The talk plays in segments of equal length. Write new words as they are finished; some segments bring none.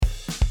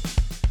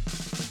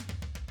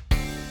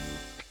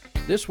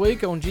This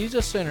week on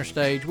Jesus Center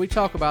Stage, we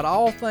talk about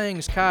all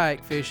things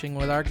kayak fishing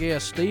with our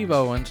guest Steve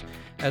Owens,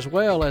 as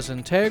well as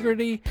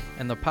integrity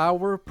and the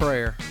power of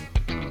prayer.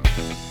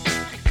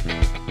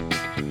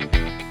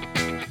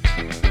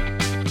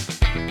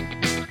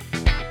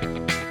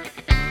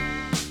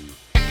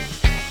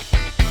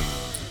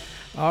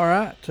 All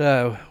right,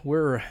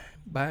 we're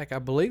back. I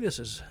believe this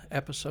is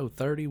episode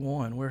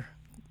 31.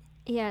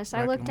 Yes,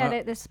 I looked at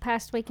it this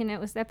past week, and it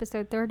was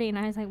episode 30, and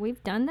I was like,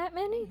 we've done that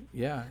many?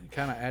 Yeah,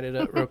 kind of added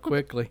up real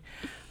quickly.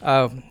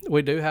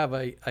 We do have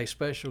a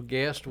special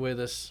guest with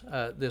us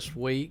this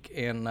week,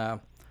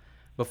 and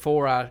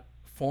before I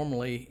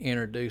formally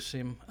introduce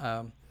him,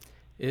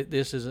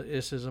 this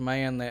is a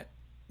man that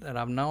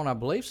I've known, I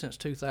believe, since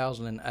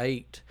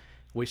 2008.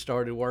 We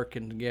started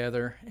working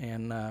together,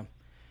 and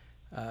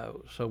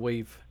so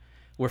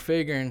we're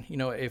figuring,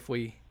 if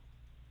we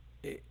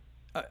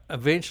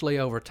eventually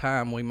over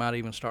time we might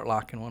even start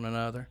liking one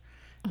another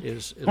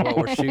is what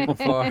we're shooting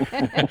for.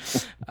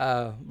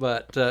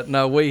 But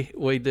no,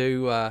 we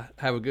do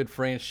have a good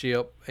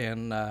friendship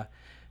and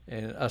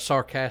a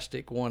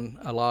sarcastic one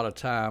a lot of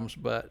times,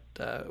 but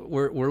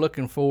we're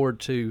looking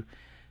forward to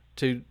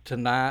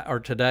tonight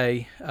or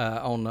today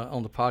on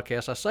the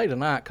podcast. I say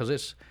tonight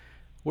because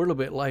we're a little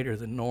bit later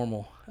than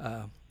normal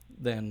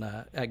than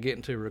at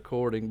getting to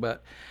recording,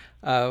 but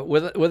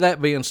with that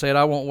being said,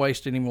 I won't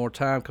waste any more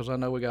time because I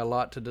know we got a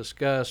lot to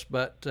discuss.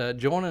 But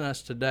joining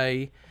us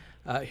today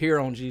here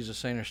on Jesus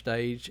Center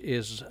Stage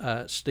is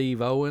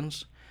Steve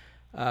Owens.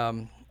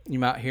 You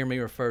might hear me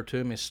refer to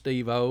him as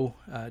Steve O,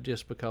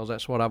 just because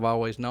that's what I've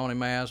always known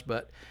him as.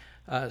 But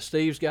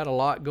Steve's got a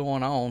lot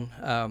going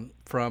on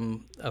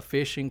from a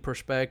fishing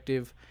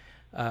perspective.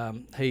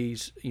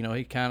 He's one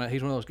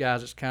of those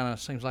guys that kind of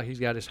seems like he's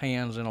got his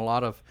hands in a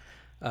lot of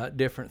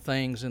different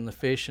things in the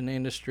fishing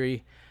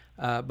industry.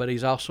 But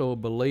he's also a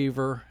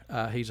believer.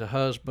 He's a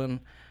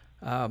husband.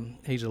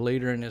 He's a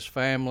leader in his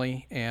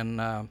family,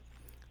 and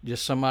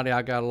just somebody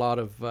I got a lot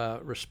of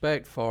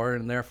respect for,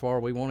 and therefore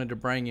we wanted to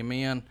bring him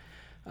in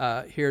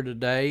here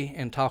today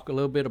and talk a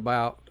little bit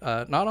about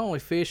not only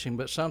fishing,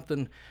 but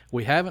something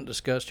we haven't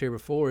discussed here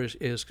before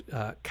is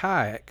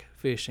kayak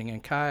fishing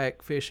and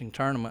kayak fishing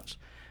tournaments.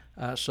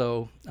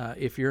 So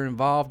if you're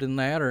involved in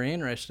that or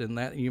interested in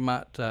that, you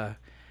might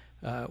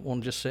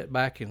want to just sit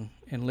back and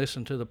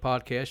listen to the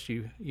podcast.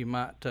 You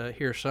might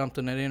hear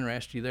something that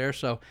interests you there.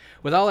 So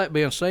with all that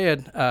being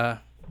said,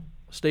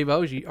 Steve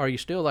Owens, are you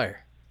still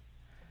there?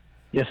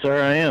 Yes,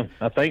 sir, I am.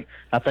 I think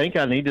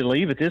I need to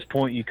leave at this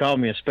point. You called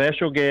me a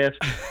special guest,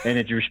 and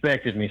it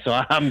respected me. So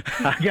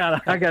I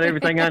got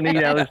everything I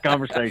need out of this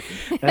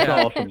conversation. That's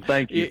awesome.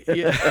 Thank you.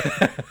 Yeah.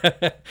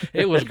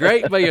 It was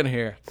great being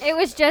here. It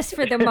was just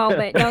for the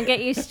moment. Don't get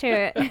used to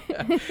it.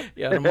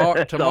 Yeah,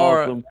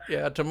 tomorrow. Awesome.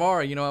 Yeah,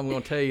 tomorrow. I'm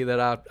going to tell you that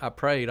I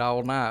prayed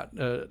all night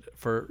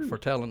for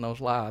telling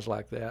those lies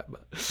like that.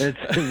 But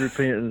it's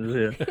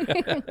repentance.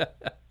 Yeah.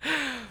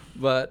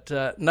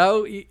 But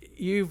no,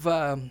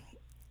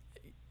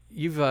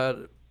 you've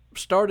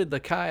started the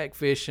kayak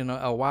fishing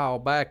a while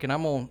back, and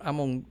I'm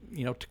on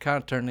to kind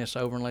of turn this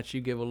over and let you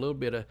give a little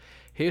bit of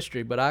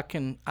history. But I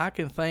can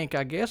think,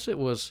 I guess it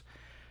was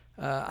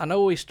I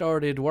know we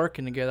started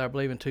working together, I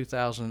believe in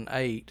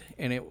 2008,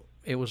 and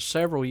it was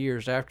several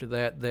years after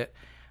that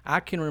I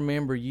can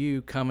remember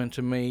you coming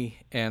to me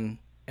and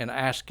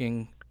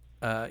asking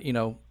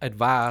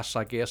advice,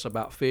 I guess,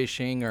 about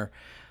fishing or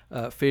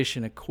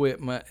fishing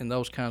equipment and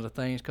those kinds of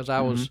things, because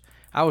I was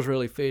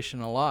really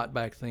fishing a lot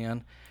back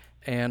then.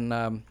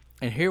 And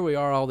here we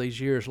are all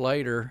these years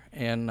later,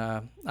 and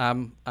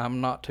I'm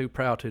not too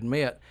proud to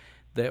admit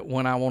that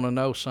when I want to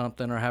know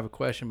something or have a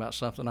question about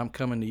something, I'm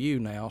coming to you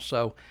now.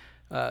 So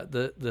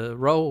the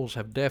roles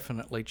have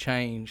definitely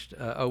changed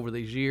over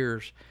these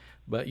years,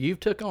 but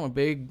you've took on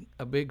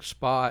a big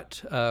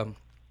spot, or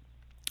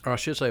I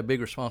should say a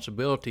big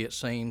responsibility, it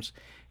seems,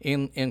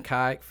 in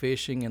kayak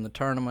fishing in the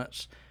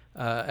tournaments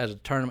as a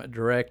tournament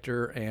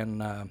director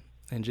and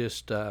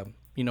just a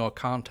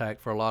contact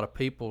for a lot of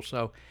people.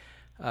 So.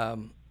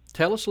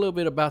 Tell us a little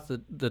bit about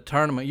the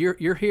tournament.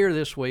 You're here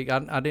this week.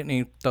 I didn't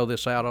even throw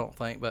this out, I don't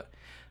think, but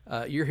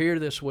you're here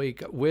this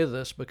week with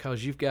us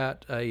because you've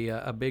got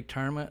a big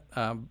tournament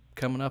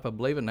coming up, I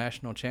believe a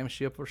national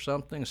championship or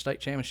something, a state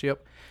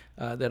championship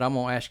that I'm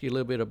going to ask you a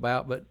little bit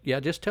about. But,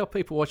 yeah, just tell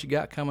people what you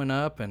got coming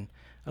up and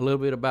a little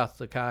bit about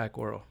the kayak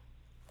world.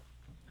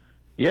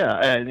 Yeah,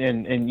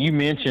 and you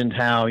mentioned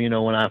how,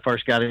 when I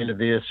first got into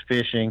this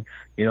fishing,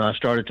 I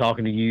started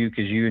talking to you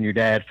because you and your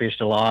dad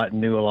fished a lot and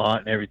knew a lot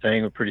and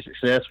everything, were pretty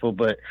successful.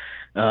 But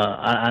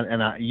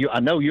I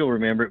know you'll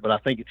remember it, but I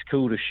think it's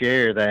cool to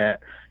share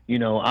that,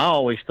 I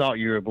always thought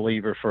you were a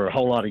believer for a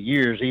whole lot of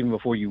years, even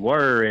before you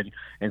were.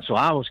 And so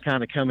I was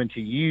kind of coming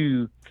to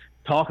you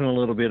talking a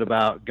little bit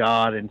about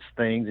God and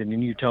things, and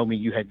then you told me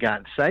you had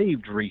gotten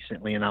saved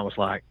recently, and I was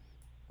like,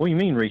 what do you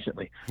mean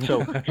recently?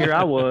 So here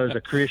I was,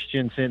 a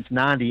Christian since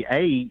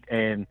 '98,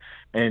 and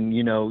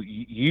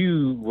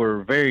you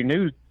were very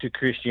new to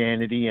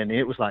Christianity, and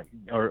it was like,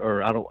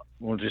 or I don't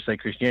want to just say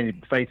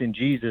Christianity, faith in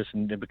Jesus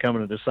and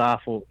becoming a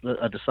disciple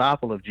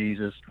of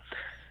Jesus.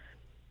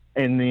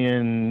 And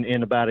then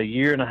in about a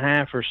year and a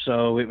half or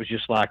so, it was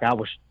just like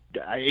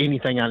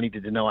anything I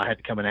needed to know, I had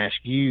to come and ask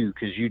you,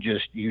 because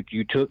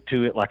you took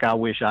to it like I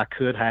wish I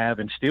could have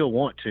and still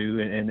want to,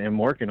 and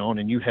working on,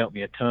 and you helped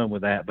me a ton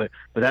with that. But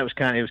it was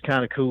kind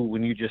of cool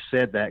when you just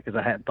said that, because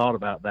I hadn't thought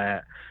about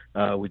that.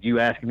 With you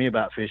asking me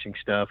about fishing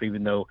stuff,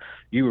 even though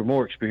you were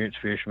more experienced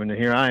fisherman, and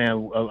here I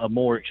am, a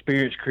more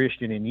experienced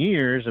Christian in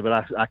years, but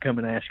I come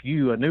and ask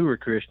you, a newer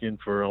Christian,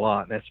 for a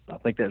lot. And I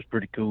think that's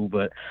pretty cool.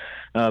 But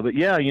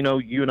yeah,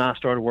 you and I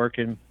started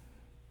working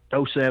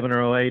 07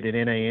 or 08 at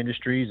NA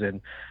Industries,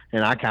 and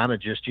I kind of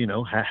just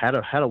had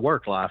a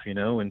work life,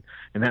 and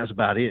that was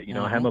about it.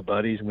 I had my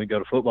buddies, and we'd go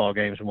to football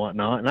games and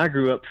whatnot. And I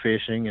grew up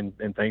fishing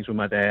and things with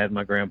my dad and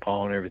my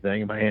grandpa and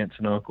everything, and my aunts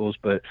and uncles.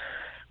 But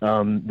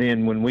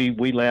then when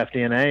we left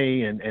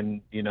NA,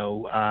 and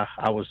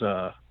I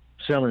was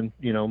selling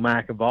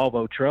Mack and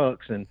Volvo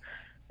trucks, and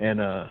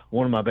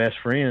one of my best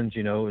friends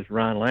was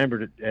Ryan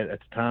Lambert. At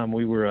the time,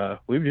 we were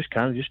just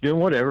kind of just doing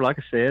whatever, like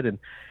I said, and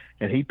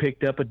he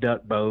picked up a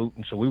duck boat,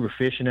 and so we were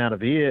fishing out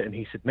of it. And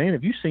he said, "Man,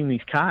 have you seen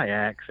these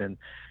kayaks?" And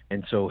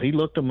so he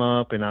looked them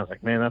up, and I was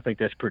like, "Man, I think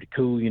that's pretty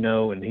cool,"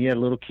 And he had a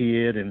little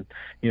kid, and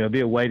it'd be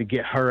a way to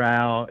get her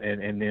out.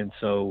 And then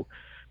so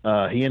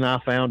he and I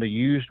found a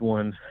used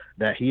one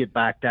that he had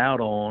backed out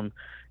on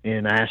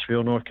in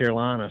Asheville, North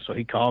Carolina. So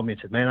he called me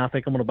and said, "Man, I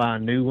think I'm going to buy a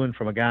new one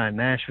from a guy in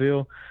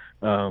Nashville.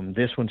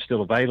 This one's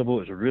still available. It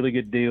was a really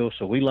good deal."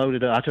 So we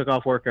loaded up. I took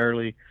off work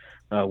early.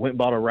 Went and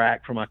bought a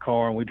rack for my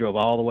car, and we drove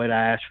all the way to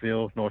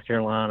Asheville, North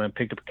Carolina, and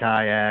picked up a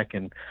kayak,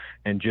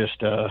 and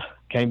just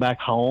came back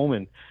home,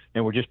 and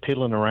we're just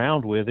piddling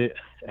around with it,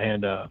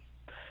 and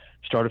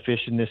started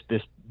fishing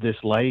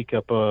this lake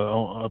up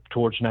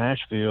towards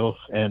Nashville.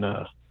 And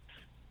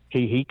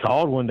he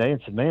called one day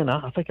and said, "Man,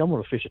 I think I'm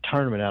going to fish a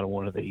tournament out of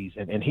one of these."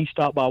 And he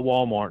stopped by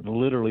Walmart and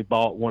literally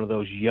bought one of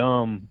those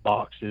Yum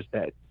boxes,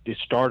 that the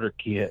starter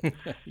kit,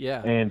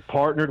 yeah, and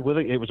partnered with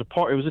it. It was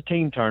a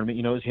team tournament.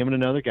 It was him and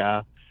another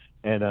guy.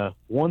 And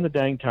won the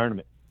dang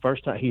tournament.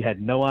 First time, he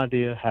had no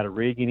idea how to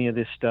rig any of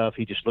this stuff.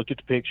 He just looked at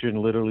the picture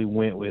and literally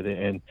went with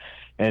it.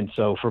 And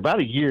so for about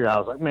a year, I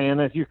was like,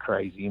 "Man, you're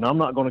crazy. I'm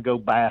not going to go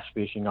bass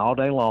fishing all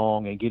day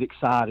long and get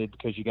excited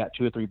because you got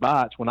 2 or 3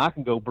 bites when I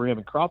can go brim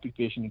and crappie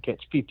fishing and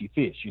catch 50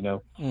 fish,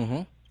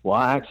 Mm-hmm. Well,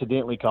 I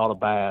accidentally caught a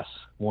bass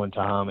one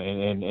time,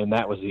 and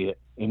that was it.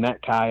 In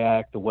that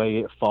kayak, the way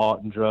it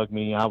fought and drug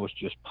me, I was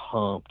just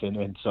pumped.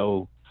 And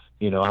so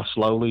I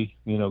slowly,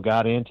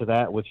 got into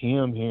that with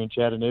him here in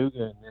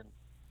Chattanooga. And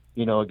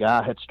then, a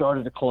guy had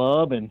started a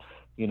club, and,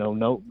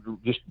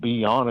 just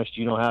be honest,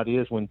 how it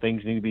is when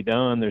things need to be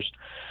done. There's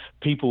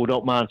people who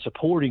don't mind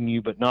supporting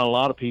you, but not a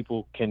lot of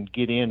people can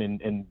get in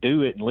and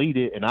do it and lead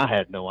it. And I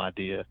had no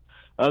idea,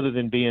 other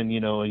than being,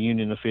 a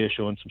union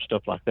official and some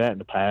stuff like that in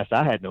the past.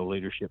 I had no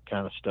leadership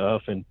kind of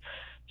stuff. And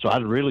so I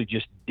really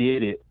just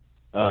did it,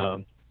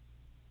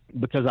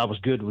 because I was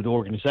good with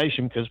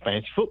organization, because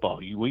fantasy football.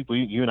 You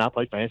and I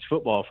played fantasy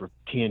football for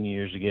 10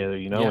 years together,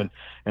 Yeah.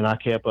 and I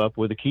kept up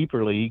with the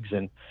keeper leagues,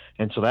 and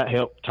so that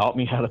taught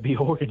me how to be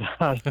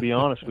organized, to be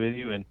honest with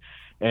you,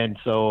 and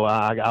so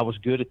I was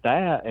good at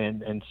that,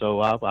 and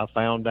so I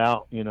found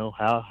out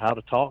how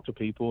to talk to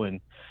people, and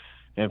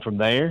from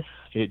there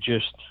it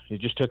just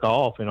took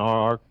off. In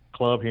our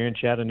club here in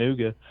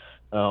Chattanooga,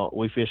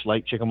 we fished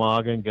Lake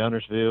Chickamauga and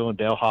Guntersville and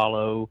Del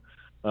Hollow.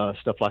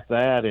 Stuff like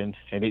that, and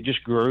it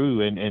just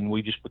grew, and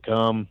we just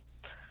become,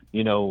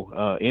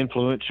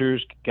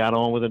 influencers. Got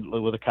on with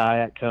a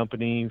kayak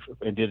company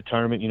and did a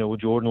tournament, with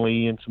Jordan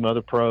Lee and some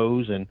other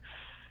pros, and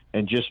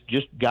just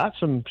got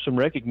some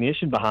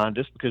recognition behind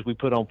us, because we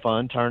put on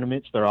fun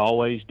tournaments. They're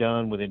always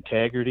done with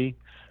integrity,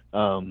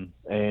 and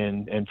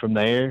from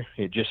there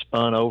it just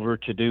spun over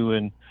to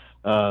doing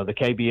the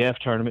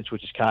KBF tournaments,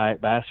 which is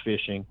kayak bass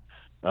fishing.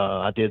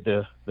 I did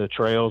the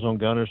trails on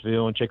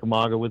Guntersville and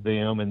Chickamauga with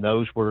them, and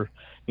those were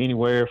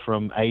anywhere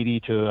from 80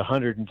 to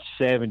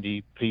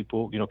 170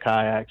 people,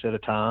 kayaks at a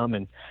time,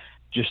 and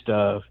just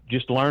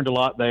learned a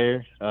lot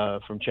there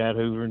from Chad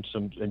Hoover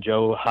and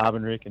Joe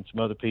Heibenrich and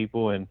some other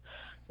people, and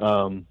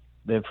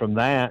then from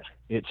that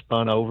it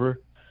spun over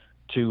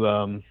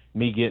to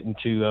me getting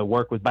to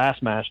work with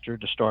Bassmaster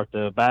to start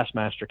the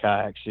Bassmaster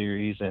Kayak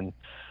Series, and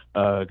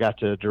got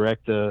to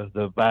direct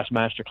the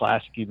Bassmaster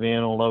Classic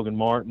event on Logan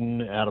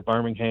Martin out of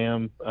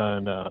Birmingham,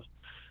 and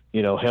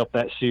helped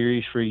that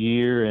series for a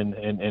year, and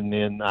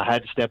then I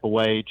had to step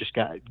away. Just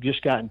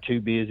gotten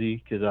too busy,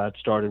 because I'd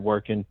started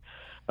working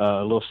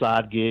a little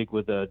side gig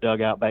with a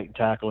Dugout Bait and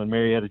Tackle in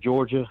Marietta,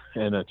 Georgia,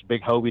 and it's a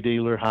big Hobie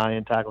dealer, high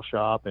end tackle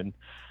shop, and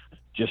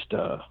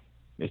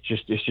it's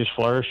just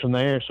flourished from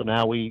there. So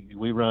now we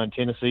run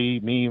Tennessee.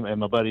 Me and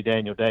my buddy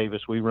Daniel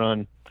Davis, we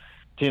run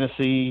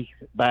Tennessee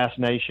Bass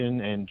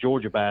Nation and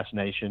Georgia Bass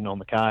Nation on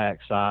the kayak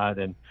side,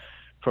 and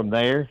from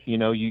there,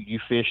 you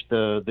fish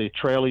the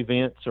trail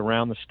events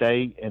around the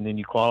state, and then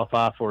you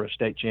qualify for a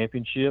state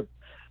championship,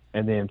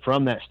 and then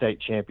from that state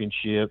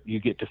championship, you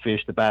get to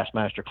fish the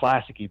Bassmaster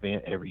Classic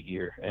event every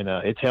year, and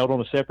it's held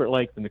on a separate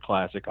lake than the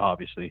Classic,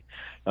 obviously,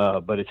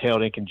 but it's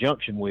held in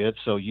conjunction with,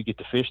 so you get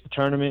to fish the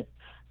tournament,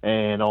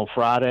 And on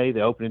Friday,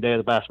 the opening day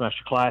of the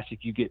Bassmaster Classic,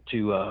 you get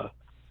to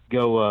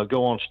go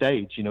on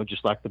stage,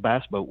 just like the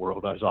Bass Boat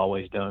World has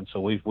always done. So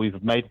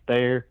we've made it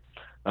there.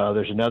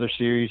 There's another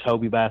series,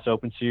 Hobie Bass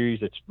Open Series,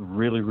 that's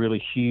really,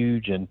 really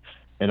huge and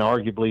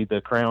arguably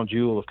the crown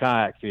jewel of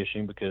kayak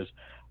fishing, because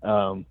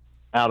out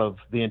of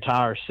the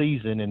entire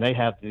season, and they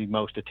have the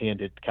most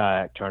attended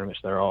kayak tournaments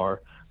there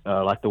are.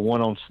 Like the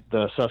one on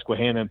the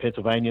Susquehanna in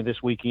Pennsylvania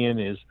this weekend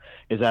is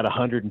at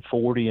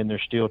 140, and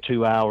there's still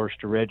 2 hours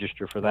to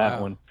register for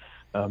that one.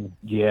 So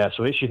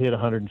it should hit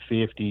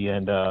 150,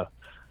 and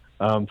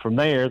from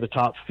there, the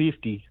top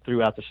 50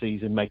 throughout the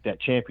season make that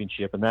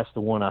championship, and that's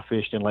the one I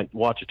fished in Lake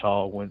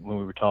Ouachita when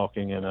we were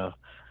talking, and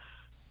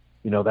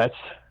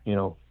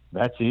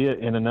that's it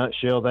in a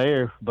nutshell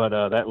there.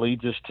 But that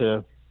leads us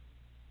to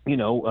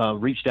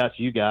reached out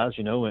to you guys,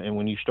 and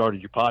when you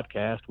started your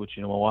podcast, which,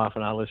 my wife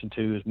and I listen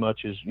to as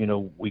much as,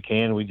 we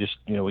can, we just,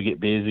 we get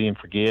busy and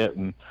forget.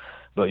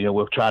 But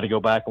we'll try to go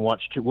back and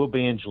watch, we'll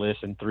binge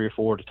listen 3 or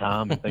 4 at a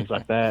time and things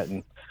like that.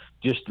 And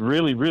just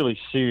really, really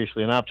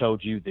seriously, and I've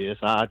told you this,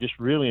 I just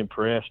really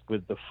impressed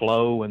with the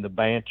flow and the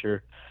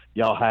banter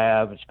y'all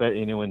have,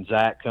 especially, when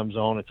Zach comes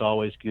on, it's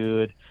always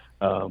good.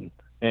 And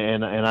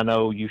I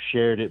know you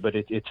shared it, but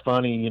it's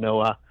funny,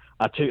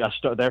 I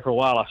started there for a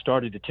while. I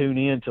started to tune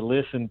in to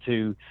listen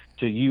to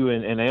you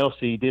and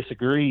Elsie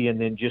disagree,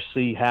 and then just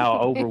see how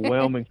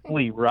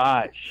overwhelmingly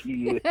right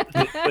she is.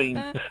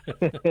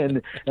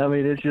 And I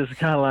mean, it's just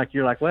kind of like,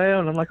 you're like, well,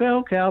 and I'm like, well,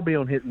 okay, I'll be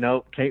on hit.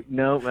 No, that's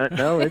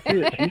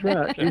it. She's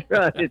right.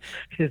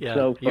 It's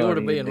so funny. You want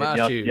to be in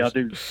my shoes. Y'all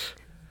do.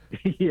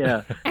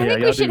 Yeah. I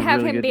think we should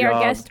have him be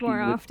our guest more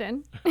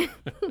often.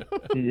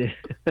 Yeah.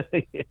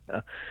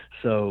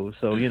 So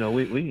we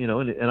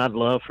and I'd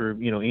love for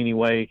any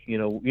way, me,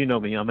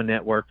 I'm a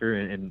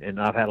networker,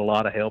 and I've had a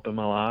lot of help in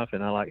my life,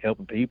 and I like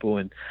helping people,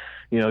 and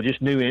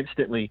just knew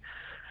instantly,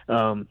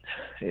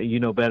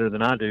 better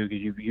than I do,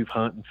 because you've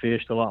hunted and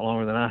fished a lot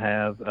longer than I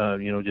have,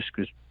 just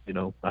because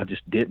I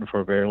just didn't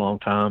for a very long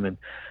time, and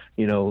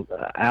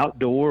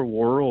outdoor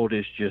world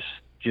is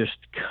just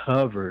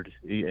covered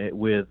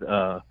with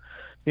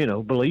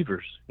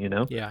believers,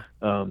 Yeah.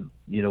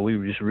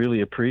 We just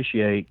really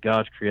appreciate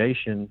God's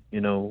creation,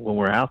 when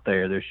we're out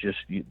there. There's just,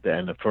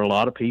 and for a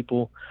lot of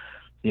people,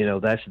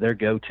 that's their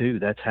go-to.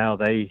 That's how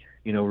they,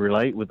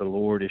 relate with the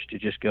Lord, is to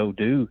just go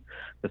do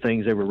the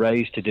things they were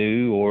raised to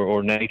do,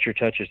 or nature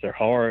touches their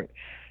heart.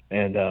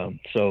 And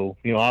so,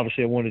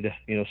 obviously I wanted to,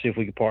 see if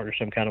we could partner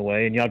some kind of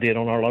way, and y'all did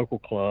on our local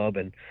club.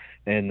 And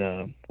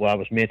I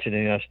was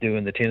mentioning us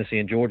doing the Tennessee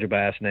and Georgia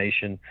Bass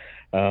Nation.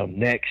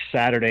 Next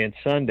Saturday and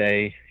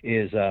Sunday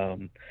is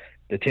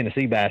the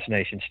Tennessee Bass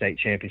Nation State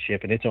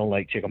Championship, and it's on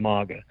Lake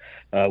Chickamauga.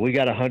 We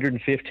got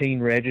 115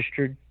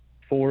 registered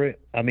for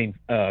it.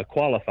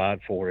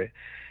 Qualified for it.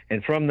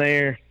 And from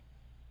there,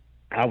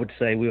 I would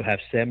say we'll have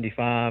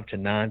 75 to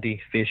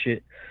 90 fish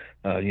it.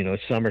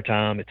 It's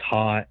summertime, it's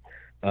hot.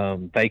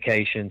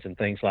 Vacations and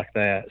things like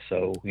that.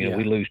 So,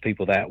 we lose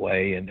people that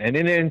way. And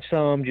then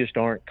some just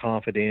aren't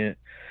confident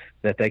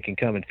that they can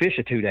come and fish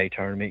a 2-day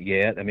tournament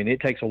yet. I mean, it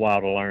takes a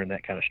while to learn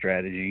that kind of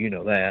strategy.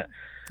 That.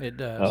 It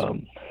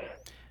does.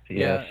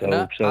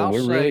 So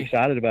we're really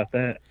excited about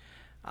that.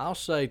 I'll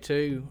say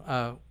too,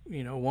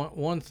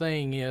 one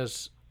thing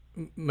is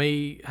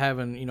me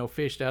having,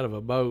 fished out of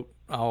a boat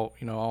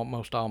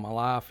almost all my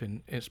life,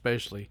 and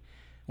especially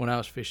when I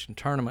was fishing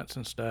tournaments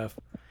and stuff,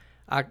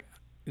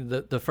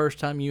 the first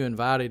time you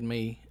invited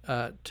me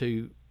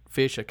to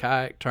fish a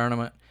kayak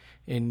tournament,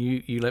 and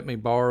you let me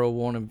borrow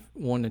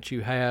one that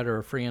you had, or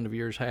a friend of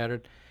yours had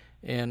it,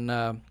 and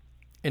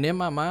in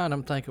my mind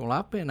I'm thinking, well,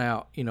 I've been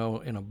out in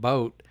a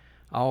boat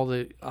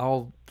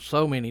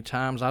so many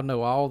times. I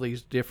know all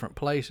these different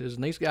places,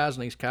 and these guys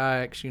in these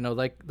kayaks,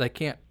 they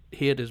can't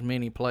hit as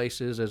many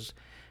places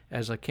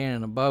as I can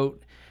in a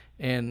boat.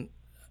 And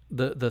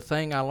the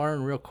thing I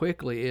learned real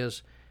quickly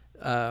is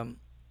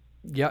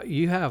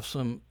you have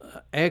some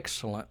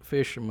excellent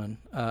fishermen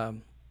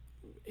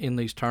in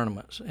these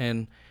tournaments,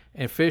 and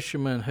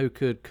fishermen who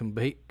could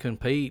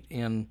compete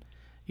in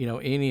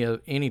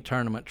any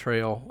tournament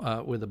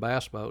trail with the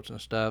bass boats and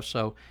stuff.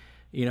 So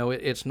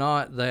it's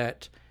not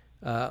that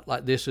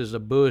like this is a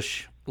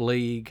bush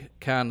league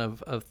kind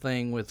of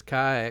thing with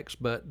kayaks,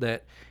 but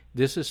that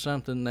this is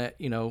something that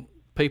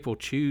people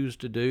choose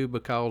to do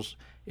because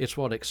it's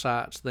what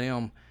excites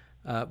them.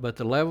 But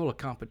the level of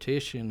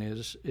competition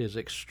is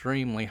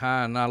extremely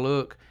high. And I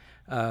look,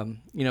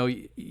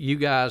 you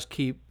guys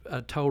keep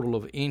a total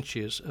of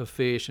inches of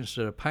fish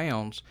instead of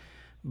pounds.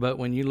 But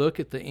when you look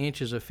at the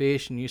inches of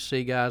fish and you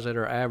see guys that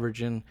are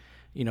averaging,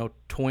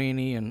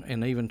 20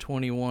 and even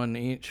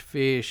 21-inch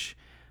fish,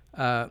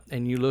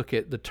 and you look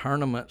at the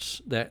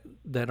tournaments that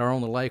are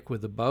on the lake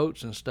with the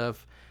boats and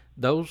stuff,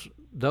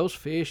 those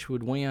fish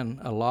would win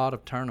a lot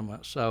of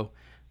tournaments. So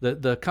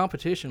the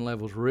competition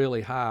level is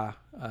really high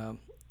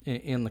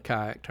in the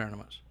kayak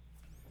tournaments.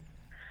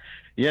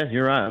 Yeah,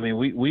 you're right. I mean,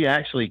 we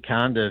actually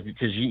kind of,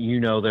 because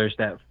there's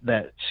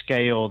that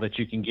scale that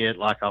you can get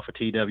like off a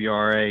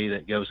TWRA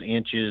that goes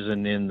inches,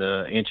 and then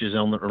the inches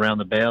around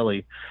the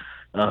belly.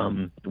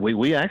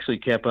 We actually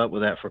kept up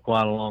with that for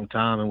quite a long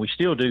time, and we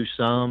still do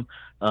some.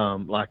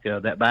 Like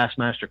that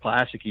Bassmaster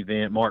Classic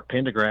event, Mark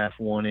Pendergraph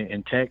won it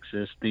in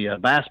Texas. The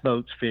bass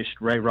boats fished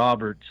Ray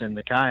Roberts, and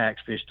the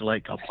kayaks fished a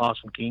lake called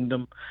Possum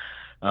Kingdom.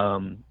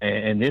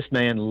 And this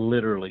man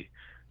literally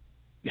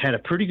had a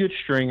pretty good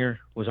stringer,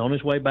 was on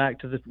his way back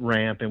to the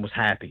ramp, and was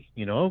happy.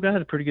 God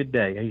had a pretty good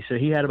day. He said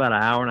he had about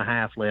an hour and a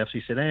half left. So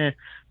he said,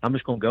 I'm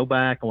just going to go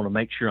back. I want to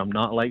make sure I'm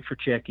not late for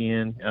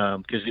check-in.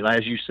 Because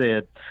as you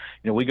said,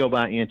 we go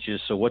by inches.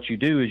 So what you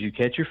do is you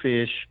catch your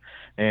fish,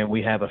 and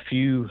we have a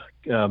few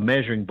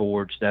measuring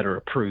boards that are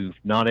approved.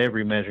 Not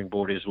every measuring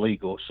board is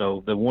legal.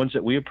 So the ones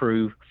that we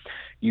approve,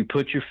 you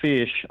put your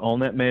fish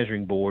on that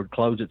measuring board,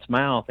 close its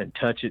mouth, and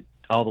touch it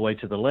all the way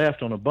to the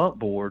left on a bump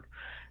board.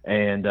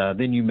 And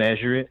then you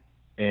measure it,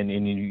 and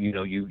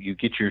you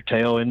get your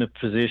tail in the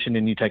position,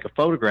 and you take a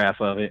photograph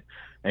of it,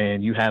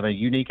 and you have a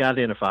unique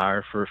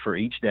identifier for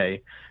each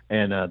day,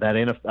 and that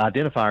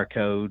identifier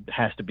code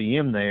has to be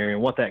in there.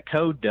 And what that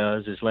code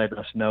does is let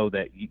us know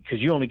that, because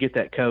you only get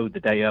that code the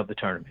day of the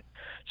tournament,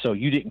 so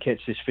you didn't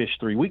catch this fish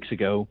 3 weeks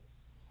ago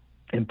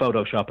and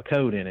Photoshop a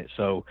code in it.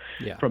 So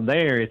from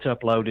there, it's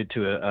uploaded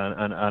to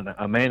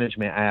a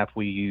management app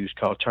we use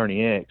called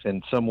TourneyX,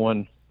 and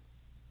someone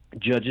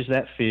judges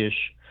that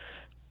fish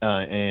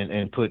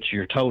and puts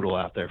your total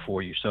out there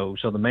for you. So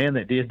the man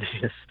that did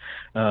this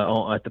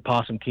at the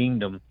Possum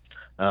Kingdom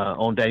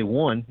on day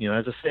one,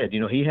 as I said,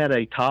 he had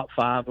a top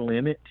 5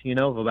 limit,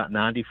 of about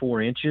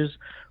 94 inches,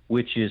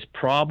 which is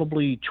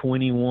probably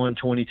 21,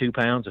 22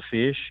 pounds of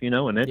fish,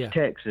 and that's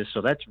Texas.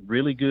 So that's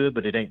really good,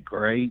 but it ain't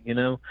great,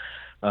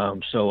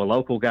 So a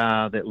local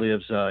guy that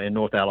lives in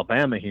North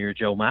Alabama here,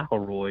 Joe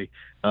McElroy,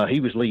 he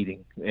was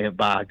leading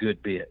by a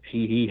good bit.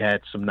 He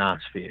had some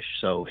nice fish.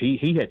 So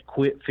he had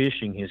quit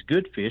fishing his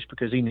good fish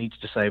because he needs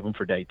to save them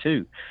for day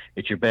 2.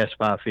 It's your best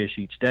 5 fish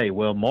each day.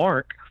 Well,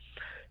 Mark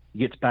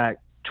gets back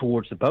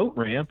towards the boat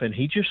ramp, and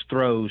he just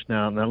throws.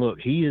 Now look,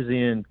 he is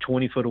in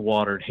 20 foot of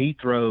water, and he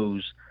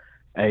throws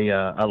a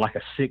like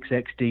a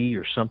 6XD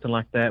or something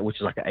like that, which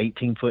is like an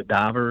 18-foot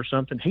diver or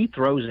something. He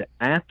throws it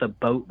at the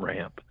boat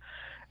ramp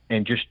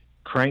and just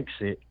cranks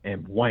it,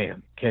 and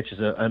wham, catches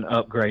an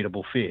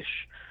upgradable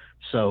fish.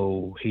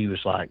 So he was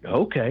like,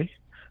 okay.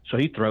 So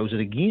he throws it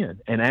again.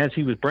 And as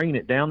he was bringing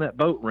it down that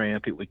boat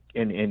ramp, it would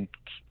and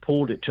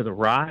pulled it to the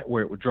right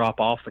where it would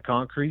drop off the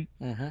concrete.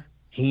 Mm-hmm.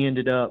 He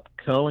ended up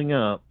culling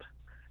up.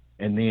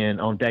 And then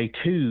on day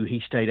 2,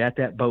 he stayed at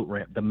that boat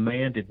ramp. The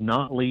man did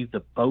not leave the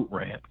boat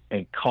ramp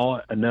and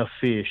caught enough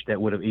fish that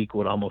would have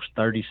equaled almost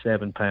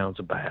 37 pounds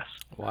of bass.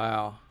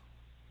 Wow.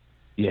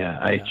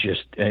 Yeah, it's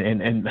just,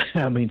 and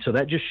I mean, so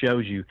that just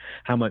shows you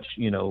how much,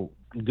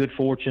 good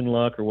fortune,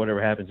 luck, or whatever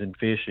happens in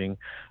fishing.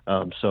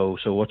 So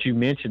what you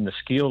mentioned, the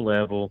skill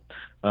level,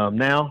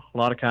 now a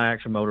lot of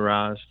kayaks are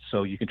motorized,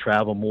 so you can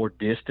travel more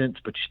distance,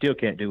 but you still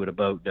can't do what a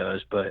boat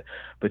does. But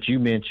you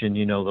mentioned,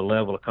 the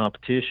level of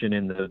competition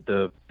and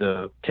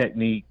the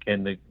technique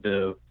and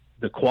the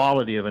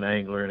quality of an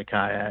angler in a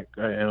kayak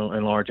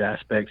in large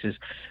aspects is,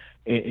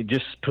 it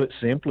just put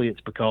simply,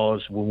 it's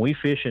because when we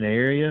fish an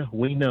area,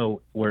 we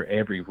know where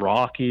every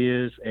rock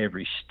is,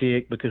 every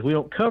stick, because we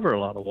don't cover a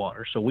lot of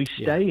water. So we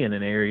stay in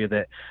an area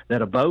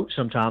that a boat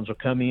sometimes will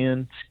come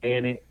in,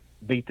 scan it,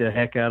 beat the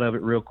heck out of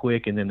it real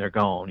quick, and then they're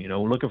gone. We're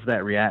looking for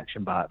that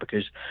reaction bite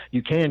because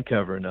you can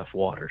cover enough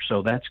water.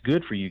 So that's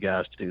good for you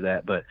guys to do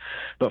that. But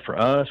for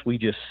us, we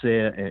just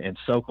sit and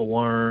soak a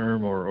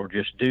worm or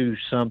just do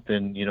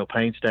something,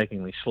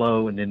 painstakingly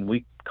slow, and then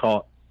we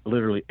caught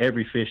literally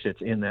every fish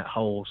that's in that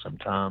hole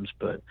sometimes.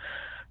 But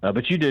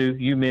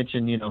you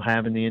mentioned,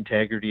 having the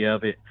integrity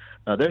of it.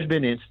 There's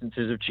been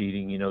instances of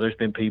cheating. There's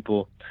been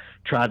people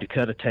tried to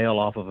cut a tail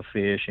off of a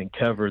fish and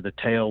cover the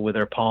tail with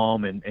their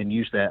palm and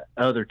use that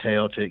other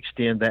tail to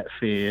extend that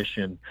fish.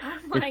 And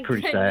it's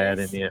pretty sad.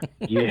 And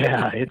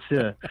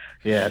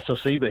So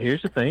see, but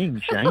here's the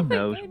thing, Shane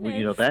knows,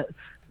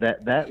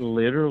 that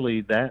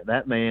literally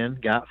that man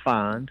got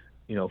fined,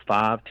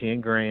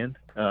 $5-10 grand.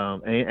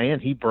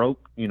 And he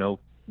broke,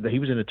 he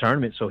was in a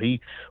tournament, so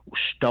he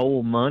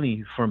stole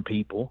money from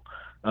people.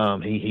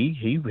 He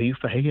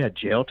had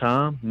jail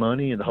time,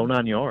 money, and the whole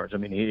 9 yards. I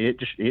mean,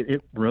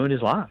 it ruined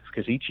his life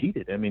because he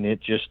cheated. I mean,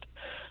 it just,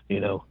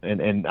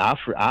 and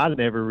I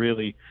never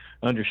really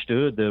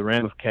understood the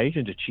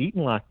ramifications of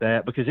cheating like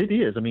that, because it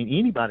is. I mean,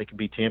 anybody can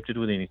be tempted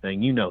with anything,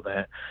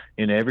 that,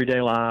 in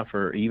everyday life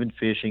or even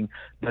fishing.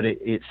 But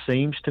it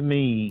seems to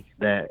me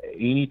that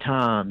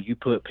anytime you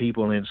put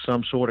people in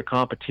some sort of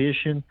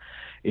competition,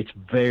 it's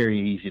very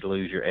easy to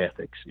lose your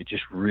ethics. It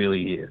just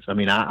really is. I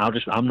mean,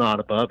 I'm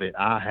not above it.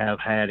 I have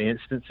had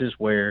instances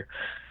where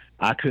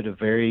I could have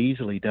very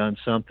easily done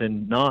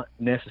something, not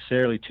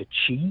necessarily to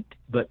cheat,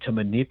 but to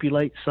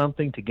manipulate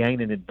something to gain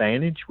an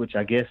advantage, which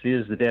I guess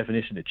is the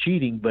definition of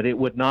cheating, but it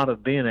would not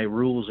have been a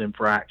rules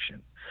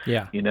infraction.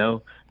 Yeah.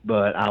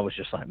 But I was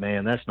just like,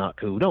 man, that's not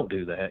cool. Don't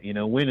do that.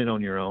 Win it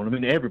on your own. I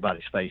mean,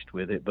 everybody's faced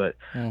with it, but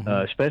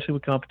especially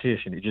with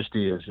competition, it just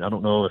is. I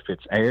don't know if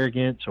it's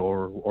arrogance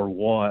or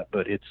what,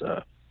 but it's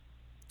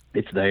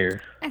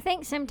there. I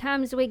think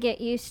sometimes we get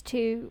used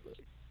to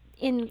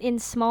in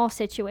small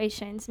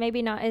situations,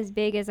 maybe not as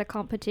big as a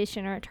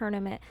competition or a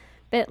tournament,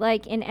 but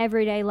like in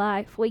everyday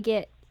life, we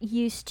get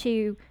used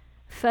to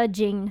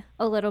fudging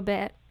a little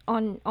bit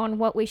on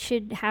what we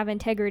should have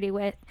integrity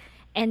with.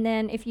 And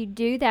then if you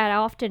do that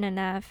often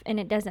enough and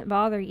it doesn't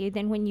bother you,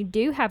 then when you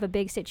do have a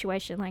big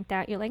situation like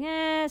that, you're like,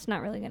 it's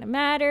not really going to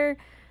matter.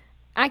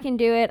 I can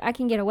do it. I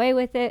can get away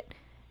with it.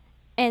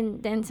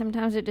 And then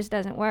sometimes it just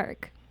doesn't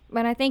work.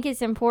 But I think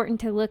it's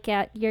important to look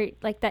at your,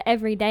 like, the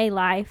everyday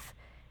life.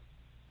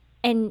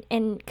 And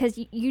because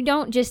you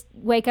don't just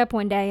wake up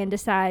one day and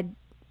decide,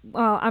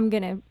 well, I'm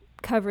going to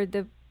cover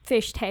the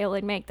fish tail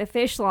and make the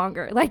fish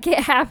longer. Like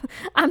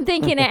I'm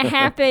thinking it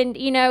happened,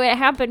 it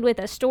happened with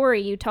a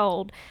story you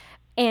told.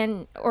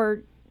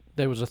 Or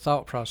there was a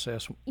thought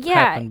process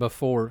happened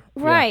before.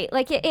 Right. Yeah.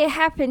 Like it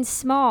happened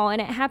small,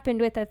 and it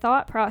happened with a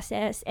thought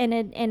process and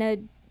a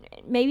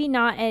maybe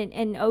not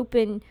an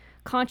open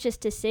conscious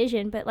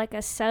decision, but like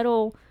a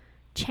subtle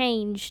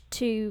change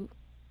to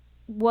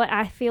what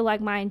I feel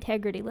like my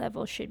integrity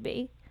level should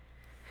be.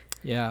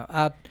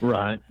 Yeah.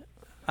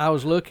 I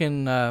was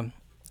looking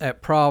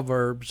at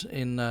Proverbs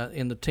in the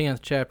 10th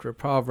chapter of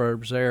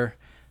Proverbs there.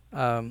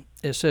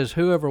 It says,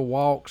 whoever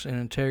walks in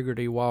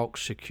integrity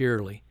walks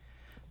securely,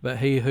 but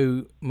he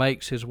who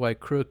makes his way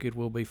crooked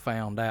will be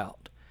found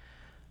out.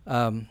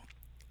 And,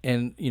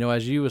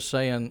 as you were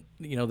saying,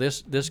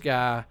 this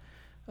guy,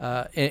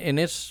 and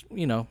it's,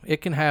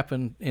 it can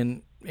happen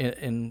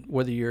in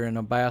whether you're in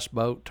a bass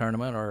boat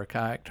tournament or a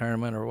kayak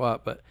tournament or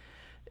what, but,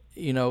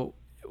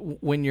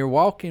 when you're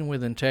walking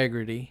with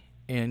integrity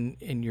and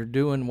you're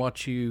doing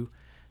what you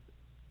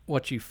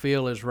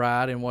feel is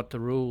right and what the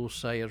rules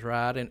say is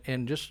right,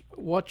 and just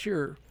what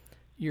your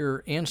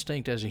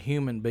instinct as a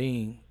human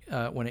being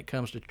when it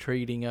comes to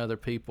treating other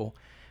people,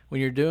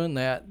 when you're doing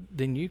that,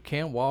 then you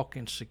can walk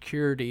in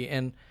security.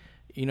 And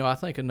I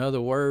think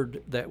another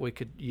word that we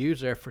could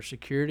use there for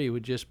security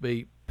would just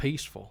be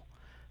peaceful.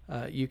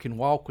 You can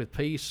walk with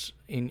peace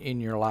in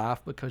your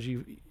life because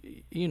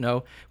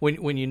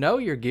when you know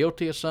you're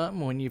guilty of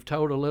something, when you've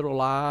told a little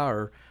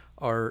lie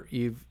or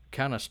you've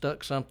kind of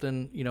stuck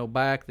something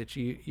back that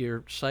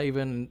you're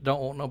saving and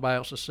don't want nobody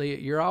else to see it,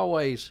 you're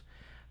always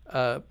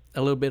a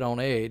little bit on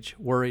edge,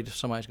 worried if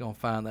somebody's going to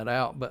find that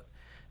out. But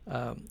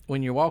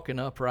when you're walking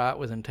upright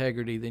with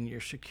integrity, then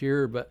you're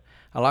secure. But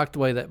I like the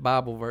way that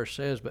Bible verse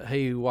says, but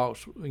he who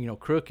walks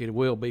crooked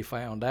will be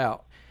found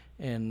out.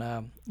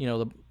 And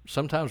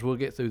sometimes we'll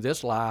get through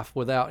this life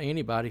without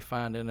anybody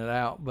finding it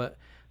out, but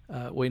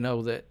we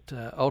know that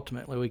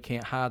ultimately we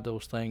can't hide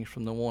those things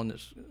from the one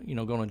that's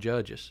going to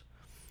judge us.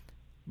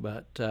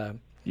 But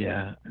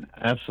yeah,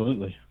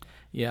 absolutely.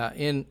 Yeah,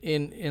 in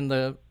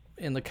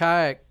the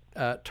kayak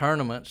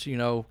tournaments,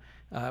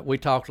 we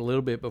talked a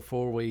little bit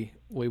before we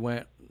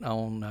went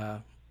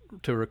on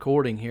to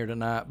recording here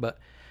tonight, but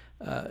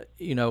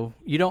you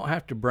don't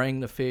have to bring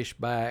the fish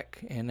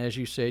back. And as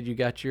you said, you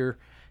got your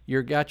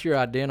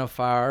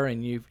identifier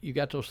and you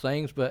got those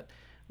things, but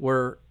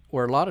where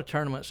a lot of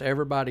tournaments,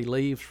 everybody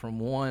leaves from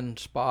one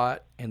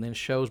spot and then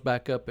shows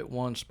back up at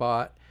one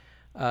spot.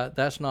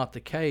 That's not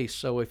the case.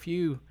 So if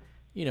you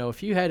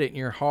had it in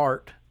your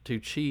heart to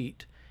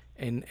cheat,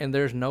 and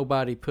there's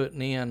nobody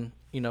putting in,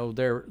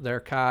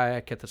 their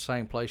kayak at the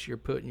same place you're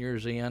putting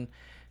yours in,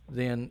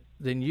 then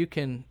you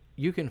can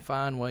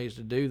find ways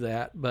to do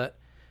that. But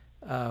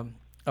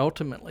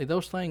ultimately,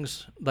 those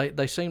things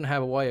they seem to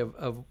have a way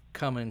of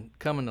coming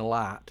to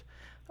light.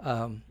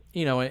 And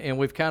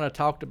we've kind of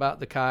talked about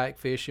the kayak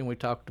fishing. We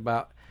talked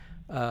about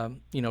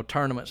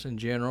tournaments in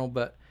general,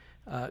 but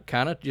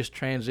kind of just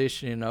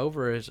transitioning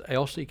over as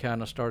Elsie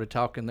kind of started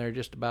talking there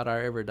just about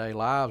our everyday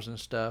lives and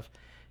stuff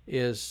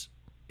is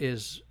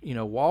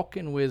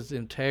walking with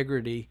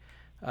integrity.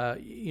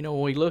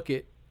 When we look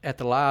at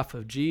the life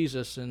of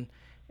Jesus and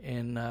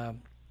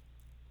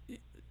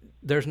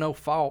there's no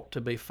fault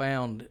to be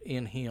found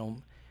in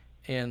him,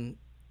 and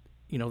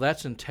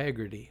that's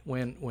integrity.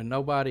 When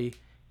nobody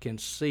can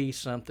see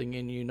something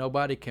in you,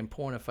 nobody can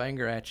point a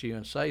finger at you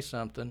and say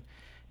something.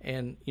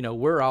 And,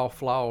 we're all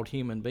flawed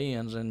human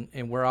beings,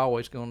 and we're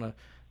always going to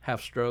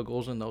have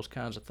struggles and those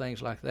kinds of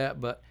things like that.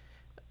 But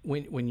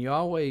when you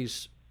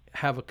always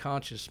have a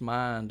conscious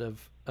mind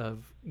of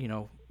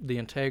the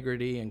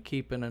integrity and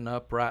keeping an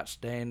upright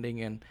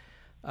standing and,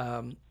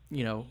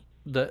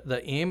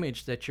 the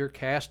image that you're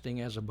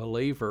casting as a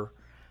believer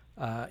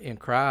in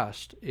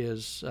Christ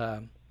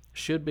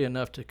should be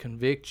enough to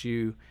convict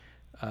you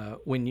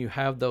when you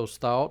have those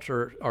thoughts,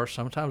 or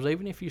sometimes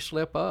even if you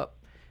slip up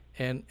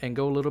and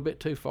go a little bit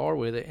too far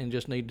with it and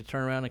just need to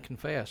turn around and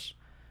confess.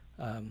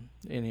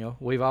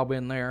 We've all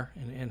been there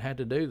and had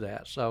to do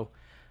that. So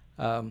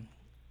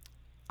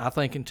I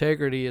think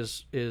integrity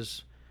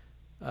is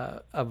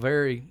a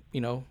very,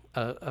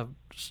 a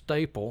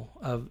staple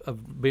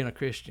of being a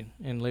Christian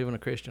and living a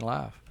Christian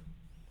life.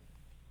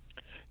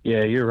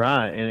 Yeah, you're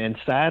right. And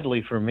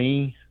sadly for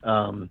me,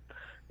 and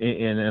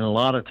a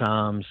lot of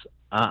times,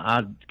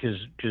 because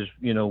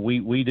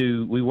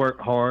we work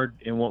hard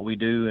in what we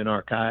do in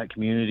our kayak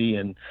community,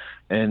 and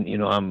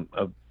I'm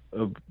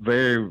a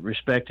very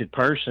respected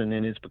person,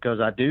 and it's because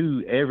I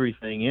do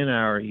everything in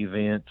our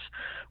events,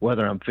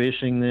 whether I'm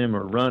fishing them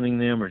or running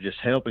them or just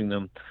helping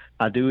them.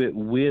 I do it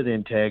with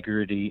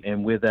integrity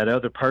and with that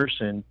other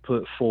person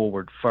put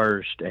forward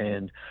first.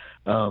 And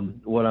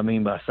what I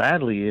mean by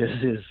sadly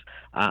is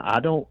I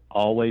don't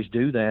always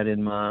do that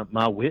in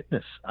my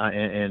witness.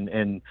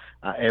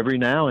 Every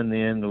now and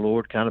then the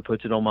Lord kind of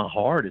puts it on my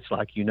heart. It's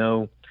like,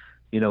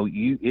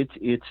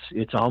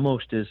 it's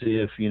almost as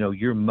if,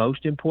 your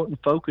most important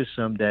focus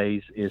some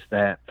days is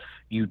that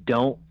you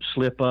don't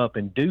slip up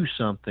and do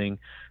something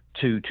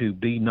to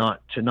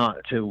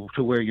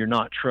where you're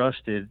not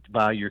trusted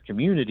by your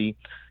community.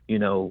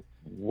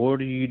 What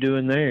are you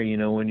doing there?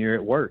 When you're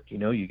at work,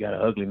 you got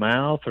an ugly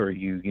mouth, or are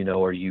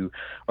you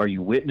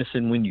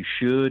witnessing when you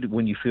should,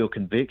 when you feel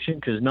conviction?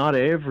 Because not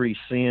every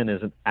sin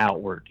is an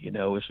outward.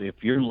 If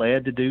you're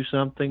led to do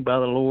something by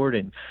the Lord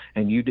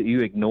and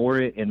you ignore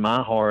it, in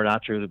my heart, I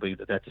truly believe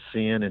that that's a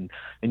sin,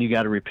 and you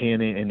got to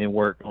repent it and then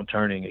work on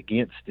turning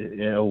against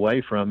it, away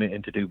from it,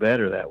 and to do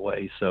better that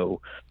way. So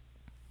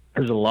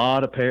there's a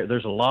lot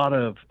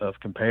of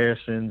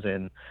comparisons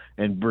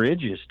and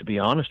bridges, to be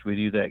honest with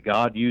you, that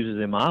God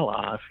uses in my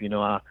life.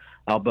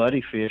 I'll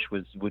buddy fish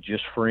with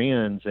just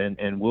friends,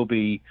 and we'll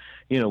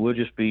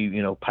just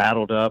be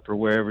paddled up or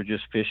wherever,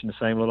 just fishing the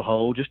same little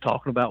hole, just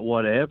talking about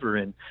whatever.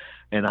 And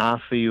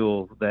I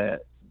feel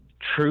that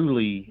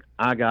truly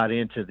I got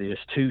into this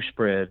to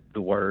spread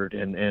the word,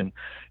 and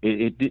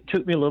it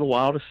took me a little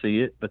while to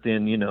see it, but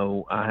then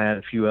I had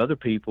a few other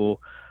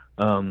people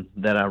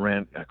that I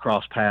ran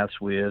across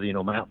paths with.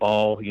 Matt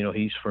Ball,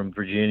 he's from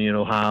Virginia and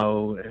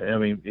Ohio.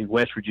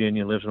 West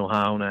Virginia, lives in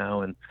Ohio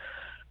now.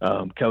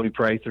 And Cody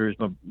Prather is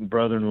my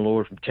brother in the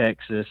Lord from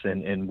Texas.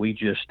 And we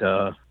just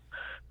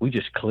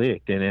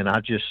clicked. And I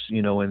just,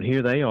 and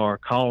here they are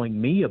calling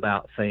me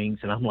about things.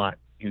 And I'm like,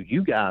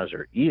 you guys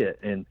are it.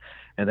 And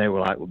they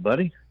were like, well,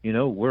 buddy,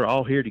 we're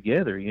all here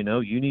together. You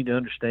need to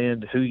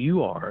understand who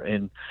you are.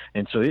 And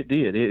so it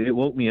did. It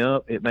woke me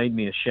up. It made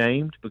me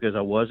ashamed because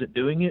I wasn't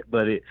doing it,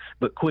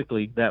 but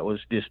quickly that was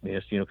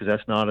dismissed, because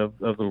that's not of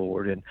the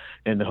Lord.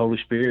 And the Holy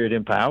Spirit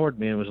empowered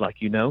me and was like,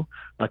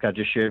 like I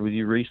just shared with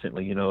you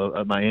recently,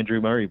 my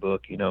Andrew Murray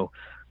book,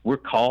 we're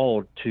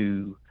called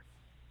to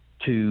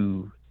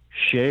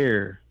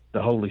share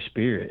the Holy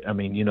Spirit.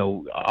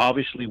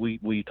 Obviously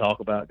we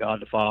talk about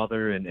God the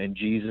Father and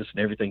Jesus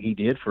and everything he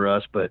did for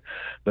us, but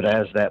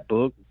as that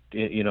book,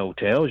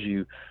 tells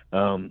you,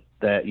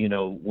 that,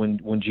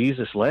 when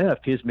Jesus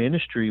left, his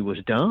ministry was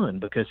done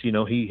because,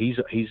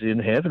 he's in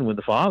heaven with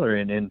the Father,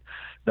 and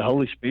the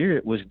Holy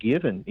Spirit was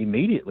given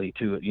immediately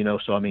to it,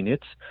 so,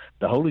 it's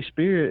the Holy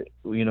Spirit,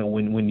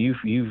 when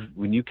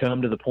you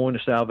come to the point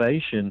of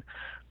salvation,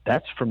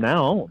 that's from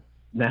now on.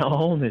 Now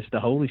on is the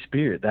Holy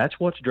Spirit. That's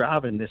what's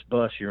driving this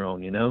bus you're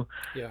on,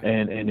 Yeah.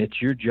 And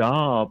it's your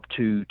job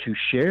to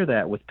share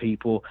that with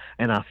people.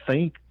 And I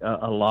think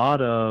a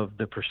lot of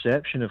the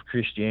perception of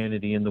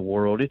Christianity in the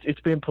world,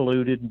 it's been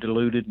polluted and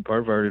diluted and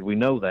perverted. We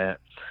know that.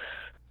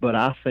 But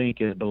I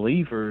think as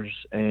believers,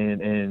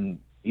 and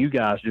you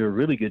guys do a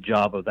really good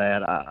job of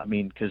that.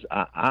 Because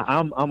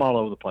I'm all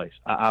over the place.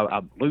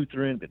 I'm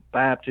Lutheran, been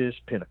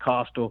Baptist,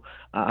 Pentecostal.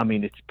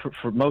 It's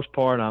for most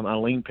part I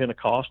lean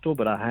Pentecostal,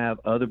 but I have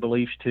other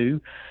beliefs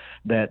too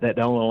that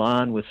don't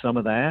align with some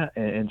of that.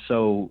 And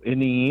so in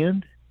the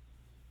end,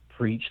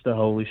 preach the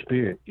Holy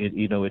Spirit.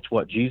 It's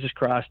what Jesus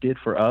Christ did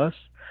for us.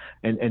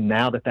 And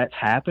now that that's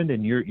happened,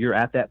 and you're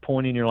at that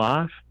point in your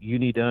life, you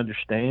need to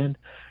understand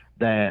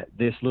that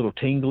this little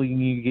tingling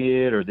you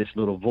get, or this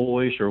little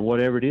voice, or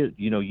whatever it is,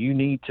 you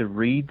need to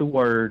read the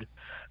word,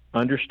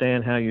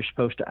 understand how you're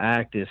supposed to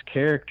act as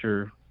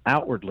character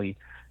outwardly,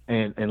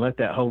 and let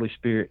that Holy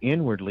Spirit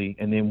inwardly.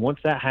 And then once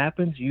that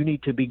happens, you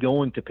need to be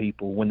going to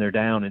people when they're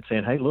down and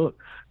saying, hey,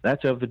 look,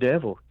 that's of the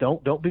devil.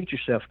 Don't beat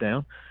yourself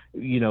down.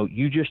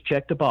 You just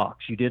checked a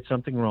box. You did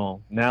something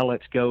wrong. Now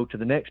let's go to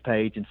the next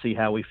page and see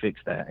how we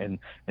fix that. And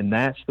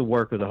that's the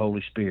work of the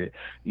Holy Spirit.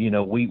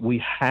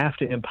 We have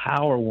to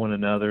empower one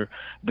another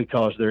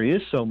because there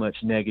is so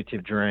much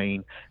negative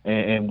drain,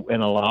 and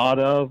a lot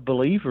of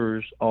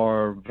believers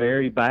are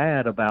very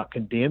bad about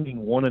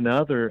condemning one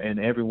another and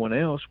everyone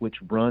else, which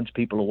runs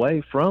people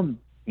away from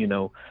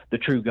the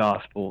true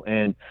gospel.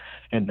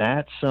 And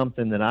that's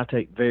something that I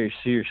take very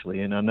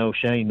seriously. And I know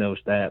Shane knows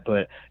that,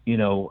 but,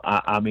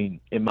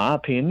 in my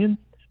opinion,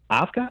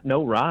 I've got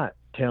no right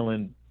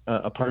telling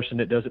a person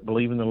that doesn't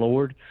believe in the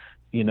Lord,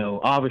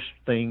 obvious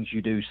things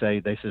you do say,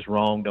 this is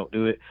wrong, don't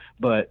do it.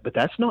 But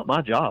that's not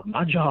my job.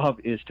 My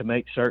job is to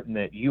make certain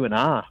that you and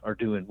I are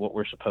doing what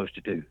we're supposed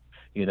to do.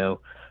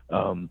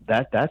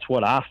 That's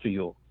what I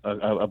feel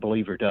a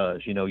believer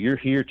does. You're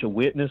here to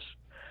witness,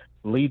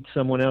 lead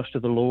someone else to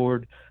the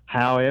Lord.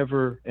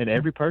 However, and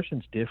every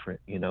person's different.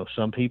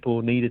 Some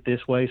people need it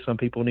this way, some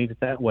people need it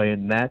that way,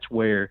 and that's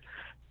where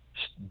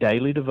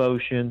daily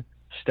devotion,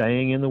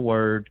 staying in the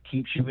Word,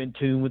 keeps you in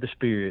tune with the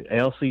Spirit.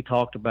 Elsie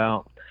talked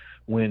about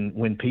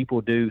when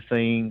people do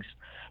things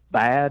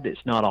bad.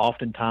 It's not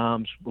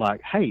oftentimes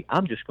like, hey,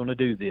 I'm just going to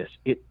do this.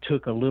 It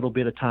took a little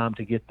bit of time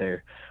to get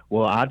there.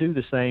 Well, I do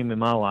the same in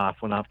my life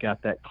when I've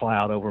got that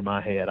cloud over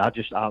my head.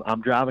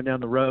 I'm driving down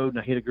the road and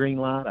I hit a green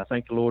light. I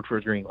thank the Lord for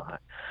a green light.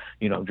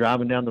 I'm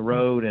driving down the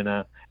road and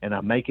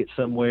I make it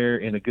somewhere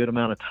in a good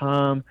amount of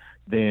time.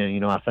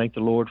 Then, I thank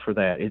the Lord for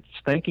that. It's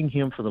thanking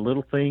Him for the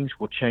little things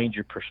will change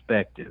your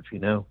perspective,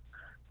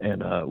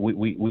 And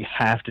we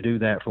have to do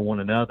that for one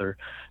another.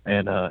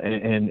 And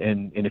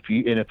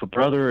if a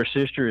brother or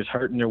sister is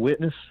hurting their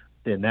witness,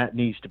 then that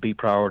needs to be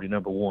priority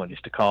number one, is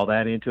to call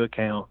that into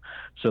account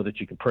so that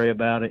you can pray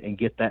about it and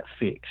get that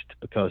fixed,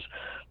 because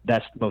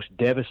that's the most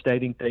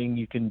devastating thing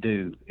you can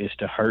do, is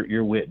to hurt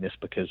your witness,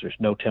 because there's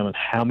no telling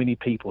how many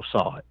people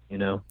saw it,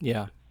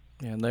 Yeah.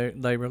 And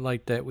they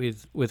relate that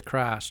with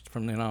Christ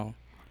from then on.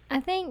 I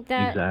think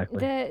that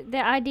exactly.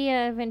 the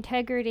idea of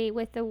integrity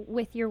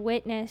with your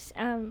witness,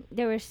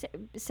 there was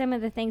some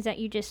of the things that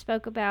you just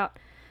spoke about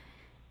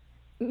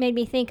made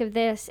me think of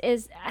this.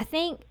 Is I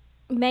think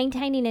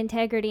maintaining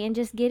integrity and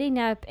just getting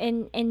up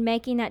and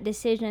making that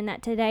decision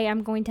that today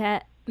I'm going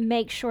to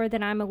make sure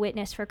that I'm a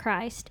witness for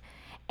Christ,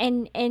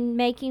 and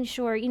making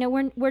sure,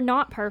 we're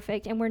not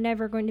perfect, and we're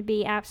never going to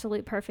be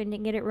absolute perfect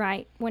and get it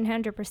right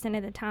 100%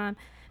 of the time,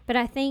 but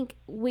I think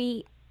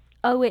we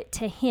owe it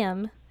to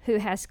Him who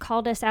has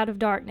called us out of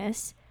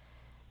darkness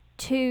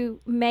to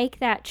make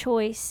that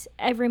choice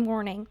every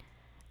morning.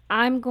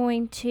 I'm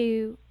going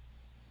to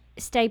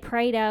stay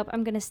prayed up.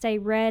 I'm going to stay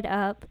read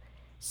up,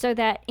 so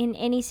that in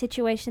any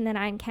situation that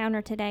I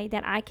encounter today,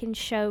 that I can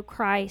show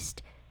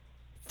Christ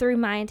through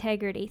my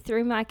integrity,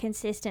 through my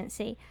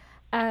consistency.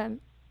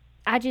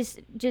 I just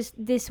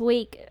this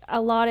week,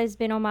 a lot has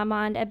been on my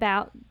mind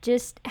about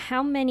just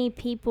how many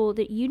people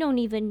that you don't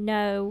even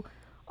know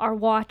are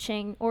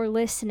watching or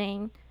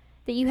listening,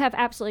 that you have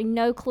absolutely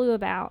no clue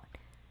about,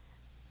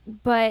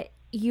 but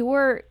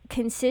your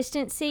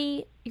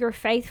consistency, your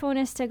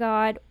faithfulness to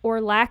God, or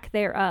lack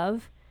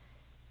thereof,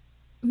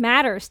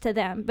 matters to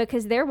them,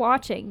 because they're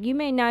watching. You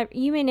may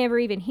never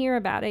even hear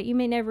about it. You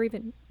may never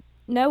even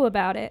know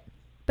about it,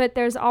 but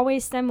there's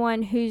always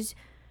someone who's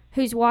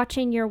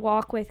watching your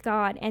walk with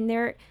God, and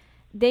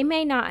they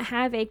may not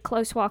have a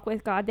close walk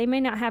with God. They may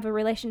not have a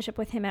relationship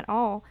with Him at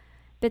all,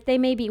 but they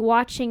may be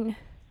watching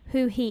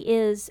who He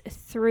is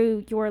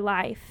through your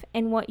life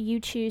and what you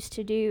choose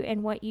to do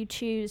and what you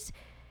choose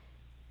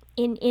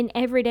in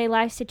everyday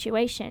life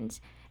situations.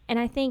 And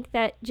I think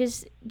that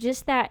just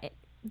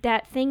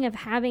that thing of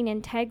having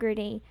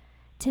integrity,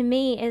 to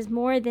me, is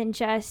more than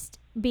just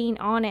being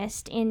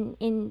honest in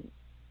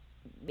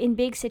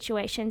big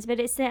situations, but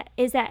is that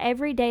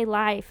everyday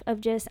life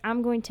of just,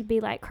 I'm going to be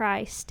like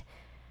Christ.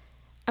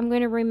 I'm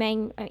going to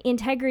remain.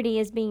 Integrity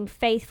is being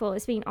faithful,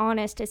 is being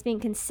honest, is being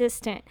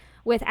consistent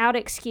without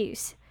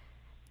excuse.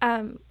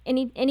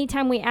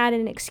 Anytime we add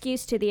an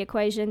excuse to the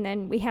equation,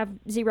 then we have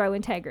zero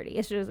integrity.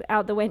 It's just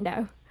out the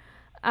window.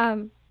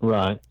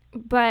 Right.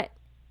 But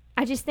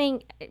I just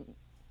think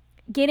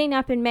getting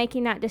up and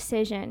making that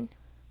decision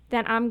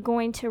that I'm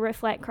going to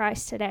reflect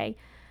Christ today,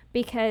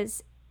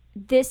 because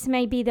this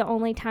may be the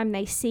only time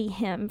they see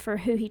Him for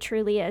who He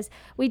truly is.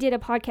 We did a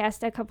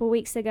podcast a couple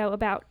weeks ago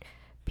about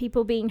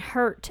people being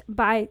hurt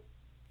by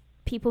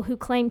people who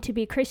claim to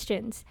be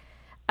Christians.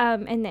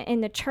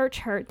 And the church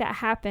hurt that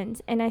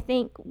happens. And I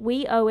think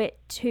we owe it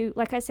to,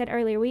 like I said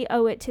earlier, we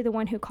owe it to the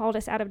one who called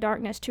us out of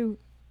darkness to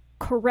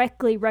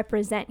correctly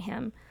represent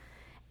Him.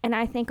 And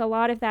I think a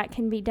lot of that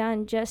can be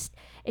done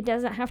it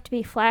doesn't have to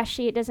be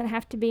flashy. It doesn't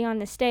have to be on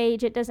the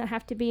stage. It doesn't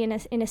have to be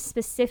in a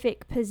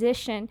specific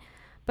position.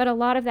 But a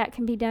lot of that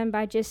can be done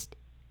by just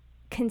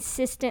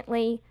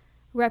consistently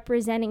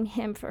representing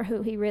Him for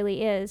who He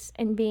really is,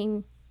 and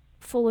being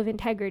full of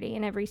integrity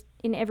in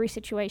every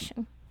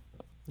situation.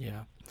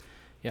 Yeah.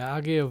 Yeah,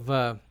 I'll give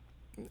a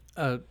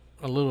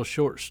little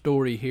short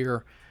story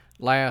here.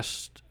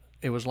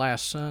 It was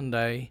last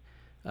Sunday.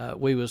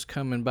 We was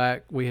coming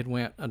back. We had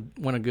went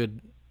a good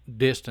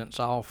distance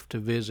off to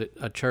visit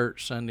a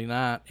church Sunday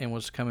night, and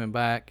was coming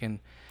back, and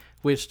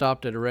we had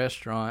stopped at a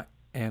restaurant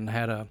and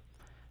had a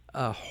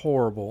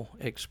horrible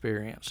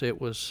experience. It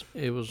was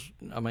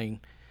I mean,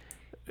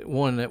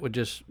 one that would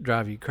just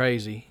drive you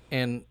crazy.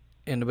 And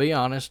to be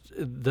honest,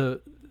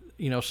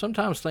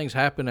 sometimes things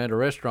happen at a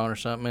restaurant or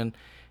something,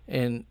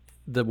 and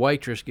the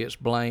waitress gets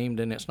blamed,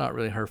 and it's not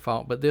really her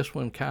fault, but this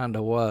one kind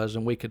of was,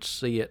 and we could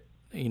see it,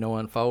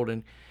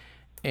 unfolding.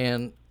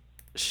 And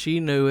she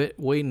knew it,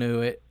 we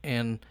knew it,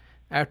 and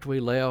after we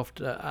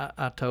left,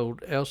 I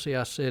told Elsie,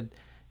 I said,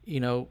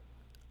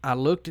 I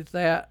looked at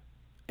that,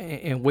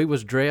 and we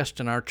was dressed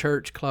in our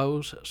church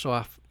clothes,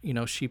 so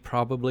she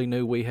probably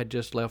knew we had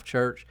just left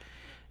church,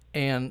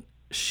 and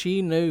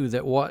she knew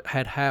that what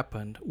had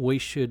happened we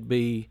should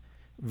be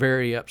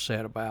very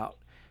upset about,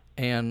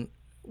 and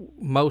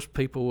most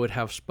people would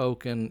have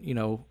spoken,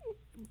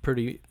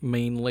 pretty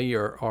meanly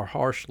or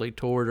harshly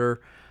toward her,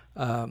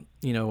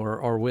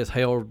 or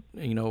withheld,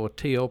 a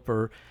tip,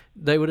 or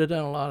they would have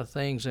done a lot of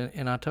things.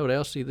 And I told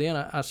Elsie then,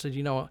 I said,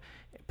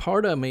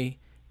 part of me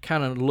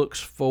kind of looks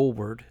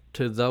forward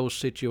to those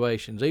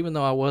situations, even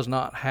though I was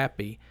not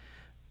happy.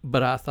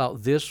 but I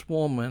thought this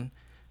woman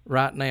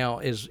right now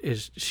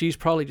is she's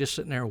probably just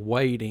sitting there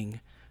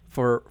waiting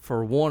for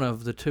one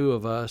of the two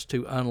of us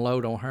to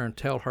unload on her and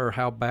tell her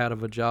how bad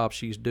of a job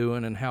she's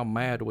doing and how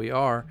mad we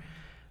are.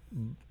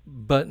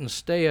 But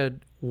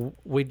instead,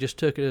 we just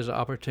took it as an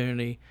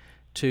opportunity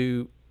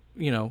to,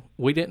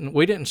 we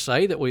didn't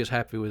say that we was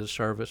happy with the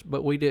service,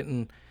 but we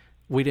didn't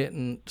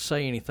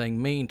say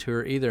anything mean to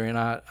her either. And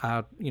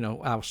I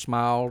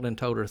smiled and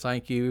told her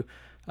thank you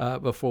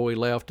before we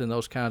left and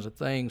those kinds of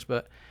things.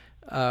 But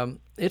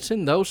it's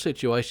in those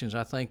situations,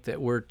 I think,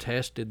 that we're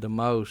tested the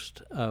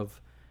most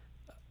of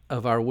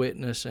our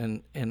witness,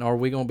 and are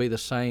we going to be the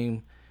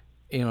same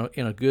in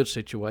a good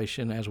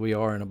situation as we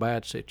are in a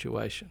bad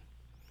situation?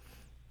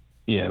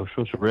 Yeah, we're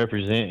supposed to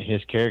represent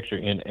his character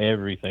in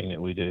everything that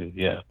we do.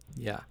 Yeah.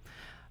 Yeah.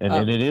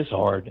 And it is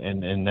hard,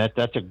 and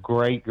that's a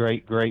great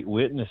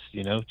witness,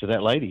 to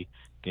that lady,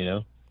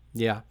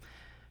 Yeah.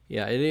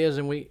 Yeah, it is,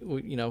 and we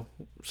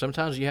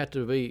sometimes you have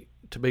to be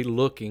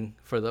looking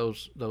for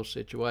those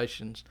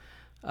situations.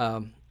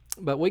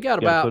 But we got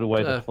about put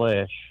away the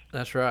flesh.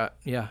 That's right.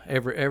 Yeah,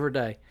 every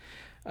day.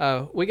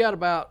 We got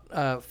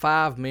about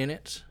 5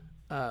 minutes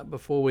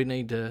before we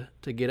need to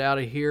get out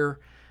of here.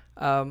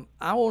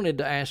 I wanted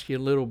to ask you a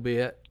little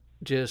bit,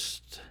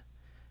 just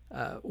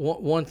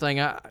one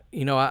thing.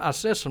 I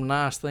said some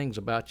nice things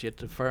about you at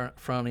the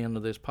front end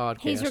of this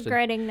podcast. He's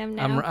regretting them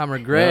now. I'm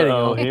regretting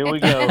them. Here we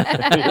go.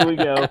 Here we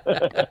go.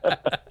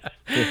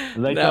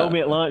 They told me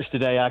at lunch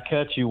today I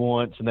cut you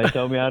once, and they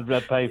told me I'd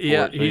pay for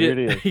it. So here it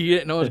is. You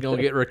didn't know it was going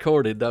to get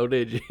recorded, though,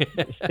 did you?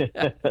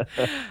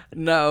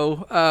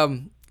 No.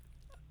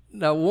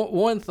 No.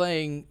 One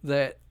thing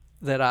that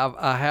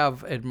I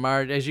have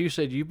admired, as you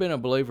said, you've been a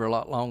believer a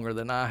lot longer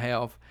than I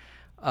have.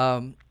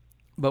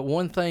 But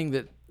one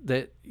thing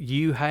that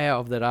you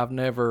have that I've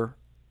never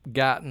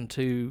gotten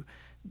to,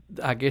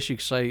 I guess you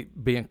could say,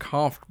 being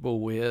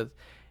comfortable with,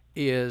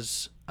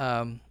 is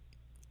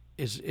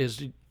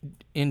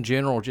in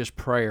general just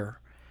prayer.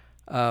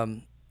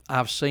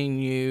 I've seen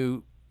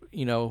you,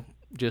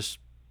 just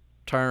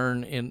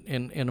turn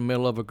in the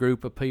middle of a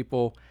group of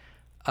people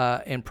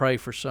and pray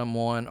for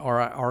someone,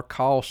 or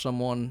call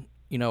someone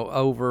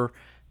over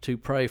to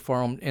pray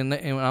for them, and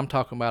I'm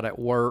talking about at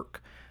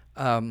work.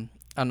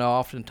 I know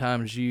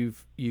oftentimes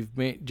you've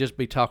just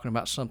be talking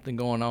about something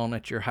going on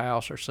at your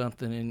house or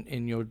something,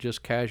 and you'll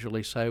just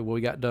casually say, "Well,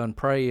 we got done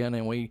praying,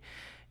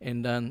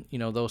 and done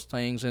those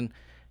things."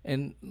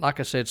 And like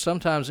I said,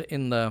 sometimes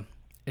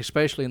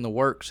especially in the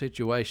work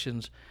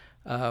situations,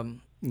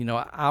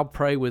 I'll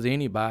pray with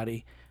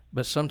anybody,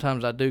 but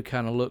sometimes I do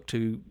kind of look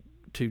to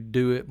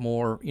do it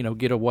more,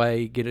 get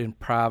away, get in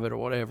private or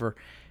whatever.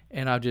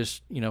 And I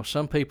just,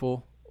 some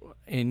people,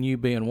 and you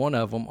being one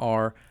of them,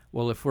 are,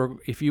 well,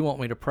 if you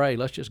want me to pray,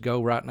 let's just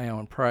go right now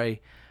and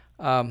pray.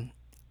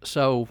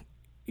 So,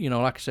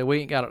 like I said, we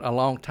ain't got a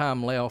long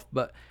time left,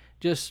 but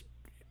just,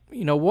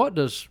 what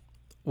does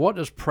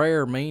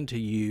prayer mean to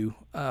you?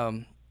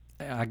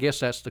 I guess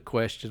that's the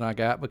question I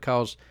got,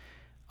 because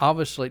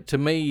obviously to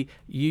me,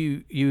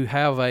 you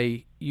have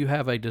a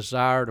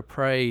desire to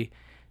pray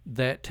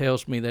that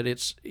tells me that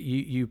it's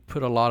you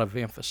put a lot of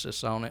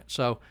emphasis on it.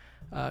 So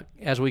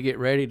as we get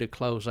ready to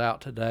close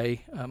out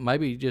today,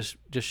 maybe just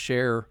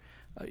share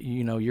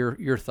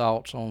your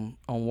thoughts on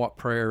what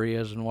prayer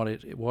is and what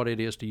it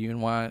is to you,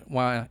 and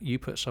why you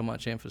put so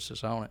much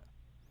emphasis on it.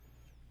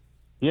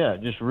 Yeah,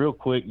 just real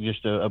quick,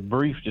 just a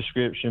brief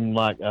description,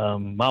 like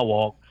my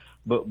walk.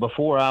 But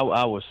before I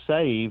was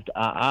saved,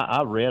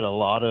 I read a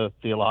lot of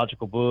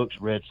theological books,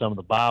 read some of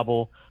the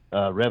Bible,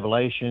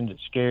 Revelation. It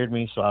scared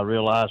me, so I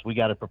realized we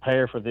got to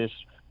prepare for this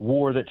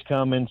war that's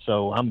coming.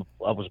 So I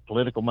was a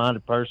political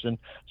minded person,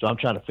 so I'm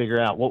trying to figure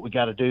out what we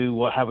got to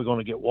do, how we're going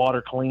to get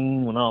water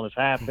clean when all this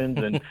happens,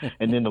 and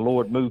then the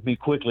Lord moved me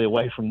quickly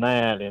away from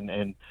that,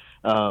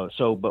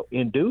 but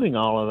in doing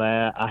all of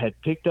that, I had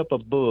picked up a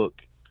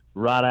book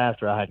right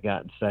after I had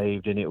gotten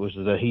saved, and it was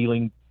The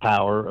Healing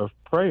Power of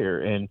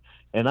Prayer, and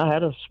I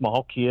had a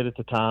small kid at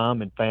the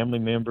time and family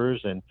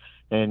members, and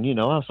I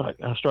was like,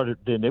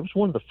 then it was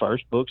one of the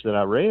first books that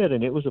I read,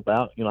 and it was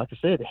about, like I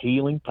said,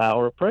 healing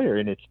power of prayer.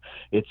 And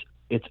it's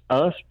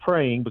us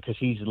praying because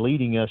he's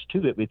leading us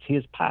to it. It's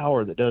his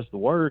power that does the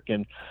work.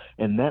 And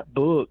that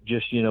book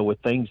just, with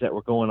things that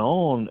were going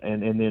on.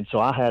 And then, so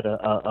I had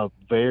a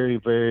very,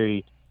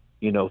 very,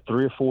 3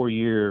 or 4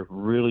 year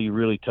really,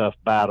 really tough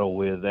battle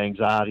with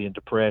anxiety and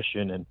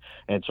depression.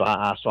 And so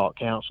I sought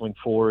counseling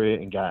for it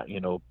and got,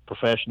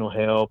 professional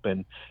help.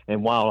 And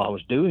while I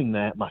was doing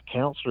that, my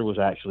counselor was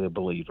actually a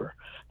believer,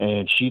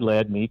 and she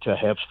led me to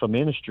Heffa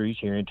Ministries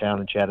here in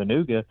town in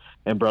Chattanooga.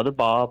 And Brother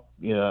Bob,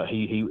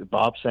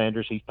 Bob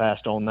Sanders, he's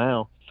passed on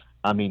now.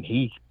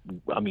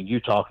 you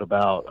talk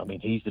about,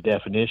 he's the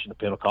definition of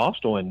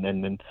Pentecostal,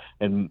 and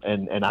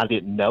I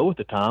didn't know at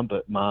the time,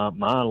 but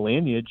my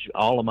lineage,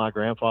 all of my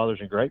grandfathers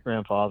and great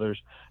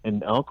grandfathers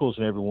and uncles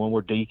and everyone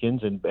were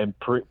deacons and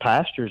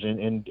pastors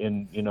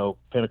in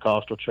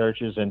Pentecostal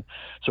churches, and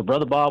so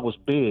Brother Bob was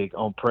big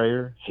on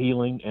prayer,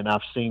 healing, and I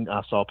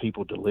saw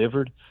people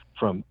delivered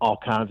from all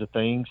kinds of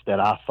things that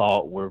I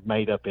thought were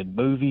made up in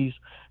movies,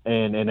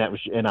 and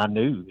I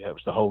knew that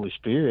was the Holy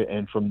Spirit,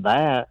 and from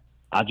that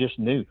I just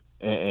knew.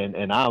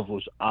 And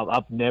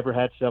I've never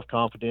had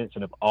self-confidence,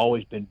 and have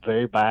always been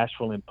very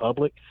bashful in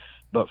public,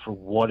 but for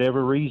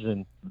whatever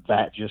reason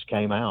that just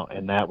came out,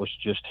 and that was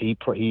just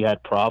he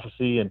had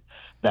prophecy, and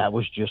that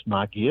was just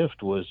my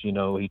gift. Was,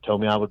 he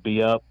told me I would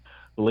be up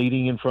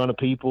leading in front of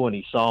people, and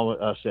he saw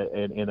us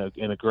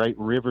in a great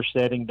river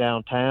setting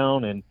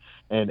downtown, and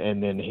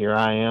then here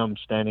I am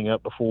standing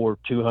up before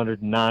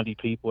 290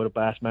 people at a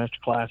Bassmaster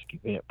Classic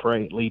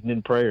event, leading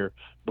in prayer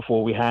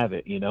before we have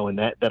it, and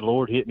that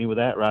Lord hit me with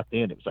that right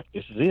then. It was like,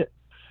 this is it.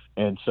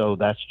 And so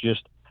that's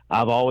just,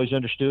 I've always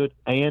understood.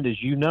 And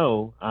as you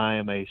know, I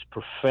am a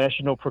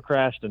professional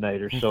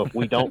procrastinator. So if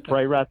we don't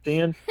pray right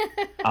then,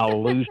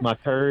 I'll lose my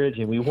courage,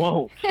 and we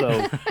won't.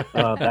 So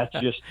that's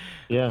just,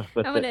 yeah.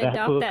 But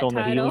that book on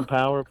the healing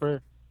power of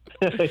prayer.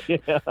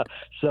 Yeah.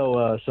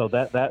 So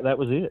that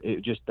was it.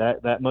 It just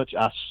that much.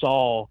 I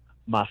saw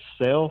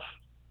myself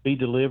be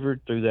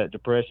delivered through that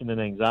depression and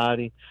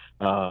anxiety,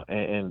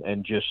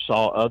 and just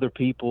saw other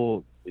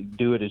people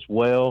do it as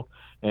well.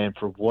 And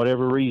for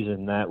whatever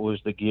reason, that was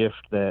the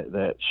gift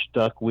that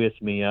stuck with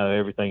me out of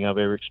everything I've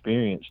ever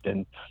experienced.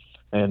 And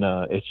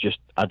it's just,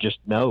 I just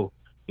know,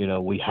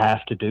 we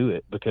have to do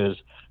it, because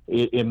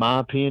in my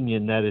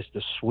opinion, that is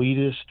the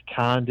sweetest,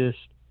 kindest,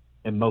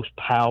 and most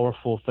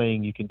powerful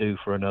thing you can do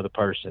for another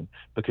person,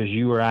 because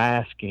you are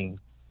asking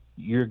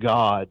your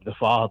God, the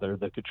Father,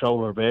 the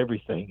controller of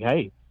everything,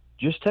 hey,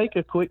 just take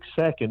a quick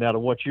second out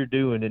of what you're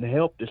doing and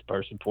help this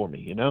person for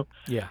me,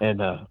 Yeah.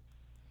 And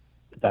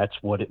that's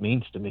what it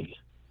means to me.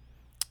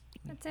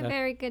 That's a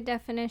very good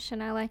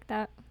definition. I like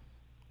that.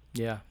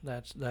 Yeah,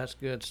 that's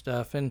good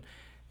stuff. And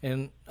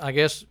I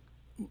guess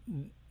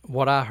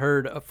what I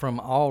heard from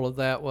all of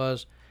that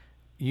was,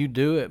 you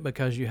do it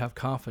because you have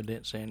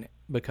confidence in it,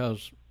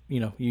 because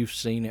you've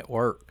seen it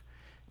work.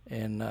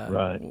 And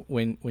right.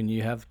 when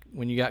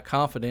you got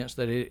confidence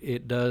that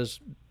it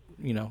does,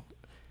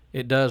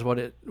 it does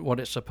what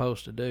it's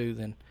supposed to do,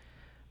 then.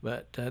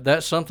 But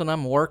that's something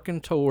I'm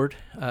working toward.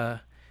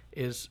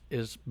 Is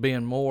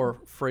being more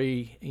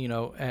free,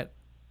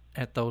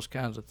 at those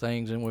kinds of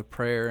things, and with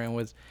prayer,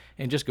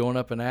 and just going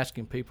up and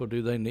asking people,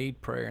 do they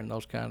need prayer, and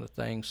those kind of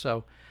things.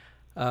 So,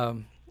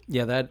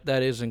 yeah,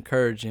 that is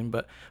encouraging.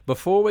 But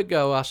before we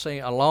go, I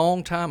seen a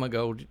long time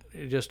ago,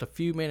 just a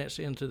few minutes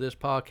into this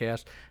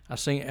podcast, I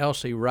seen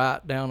Elsie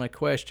write down a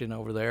question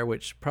over there,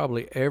 which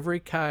probably every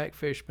kayak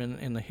fisherman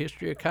in the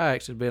history of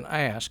kayaks has been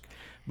asked.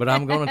 But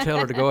I'm going to tell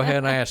her to go ahead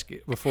and ask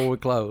it before we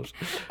close.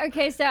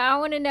 Okay, so I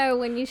want to know,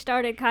 when you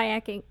started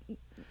kayaking,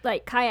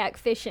 like kayak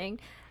fishing,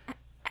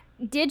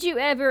 did you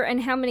ever,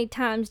 and how many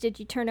times did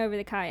you turn over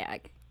the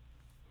kayak?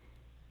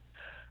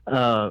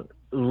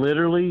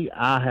 Literally,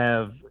 I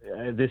have,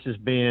 this has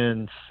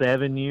been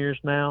 7 years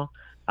now.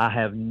 I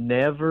have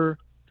never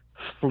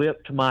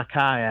flipped my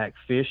kayak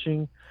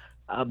fishing,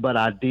 but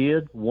I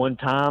did one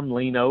time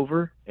lean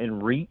over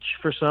and reach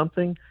for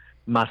something.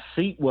 My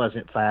seat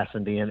wasn't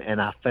fastened in,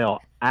 and I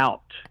fell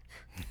out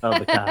of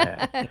the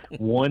kayak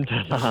one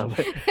time,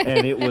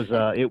 and it was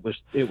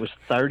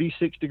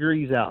 36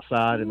 degrees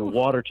outside, and the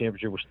water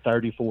temperature was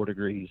 34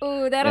 degrees.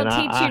 Ooh, that'll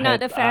teach you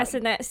not to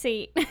fasten that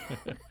seat.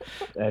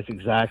 That's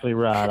exactly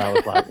right. I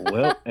was like,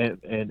 well,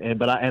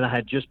 but I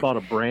had just bought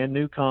a brand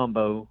new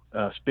combo,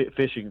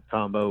 fishing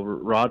combo,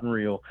 rod and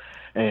reel,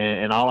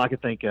 and all I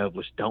could think of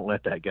was, don't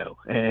let that go,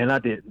 and I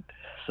didn't.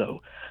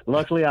 So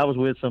luckily, I was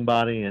with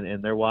somebody,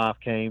 and their wife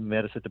came,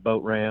 met us at the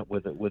boat ramp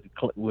with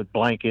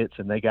blankets,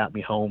 and they got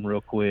me home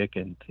real quick.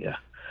 And yeah,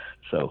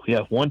 so yeah,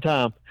 one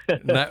time.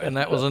 and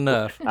that was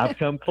enough. I've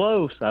come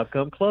close.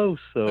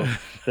 So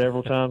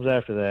several times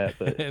after that,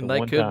 but and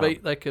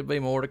they could be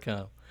more to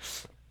come.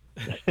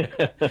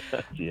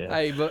 Yeah.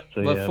 Hey, but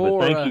so,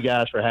 before, but thank you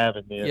guys for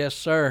having me. Yes,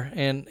 sir.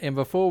 And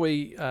before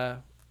we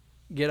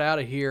get out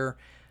of here,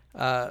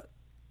 how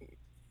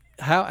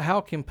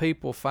can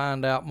people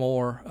find out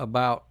more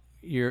about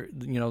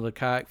the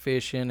kayak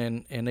fishing,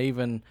 and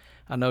even,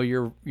 I know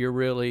you're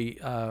really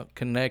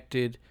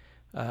connected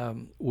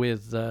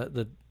with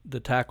the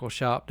tackle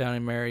shop down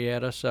in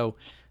Marietta, so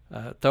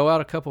throw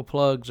out a couple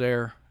plugs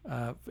there.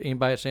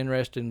 Anybody that's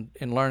interested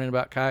in learning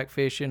about kayak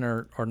fishing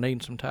or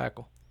needing some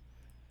tackle.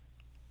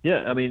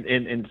 Yeah, I mean,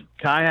 and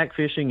kayak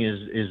fishing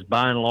is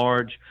by and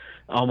large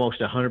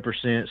almost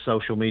 100%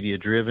 social media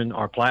driven.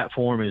 Our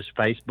platform is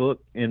Facebook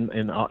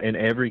in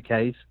every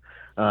case.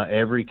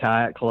 Every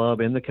kayak club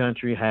in the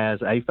country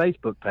has a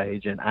Facebook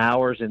page, and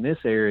ours in this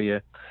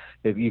area,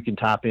 if you can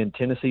type in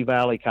Tennessee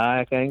Valley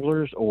Kayak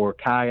Anglers or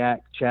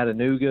Kayak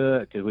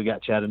Chattanooga, because we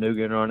got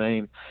Chattanooga in our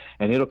name,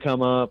 and it'll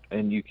come up,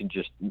 and you can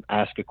just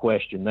ask a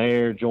question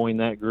there, join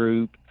that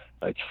group.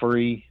 It's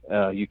free.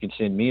 You can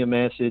send me a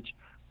message.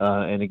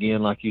 And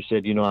again, like you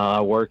said,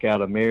 I work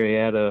out of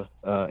Marietta,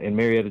 in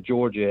Marietta,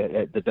 Georgia,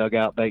 at the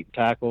Dugout Bait and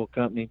Tackle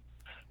Company.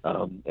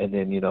 And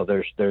then,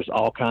 there's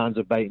all kinds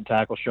of bait and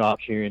tackle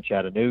shops here in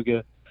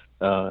Chattanooga,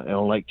 and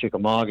on Lake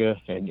Chickamauga.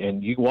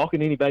 And you walk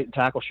in any bait and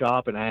tackle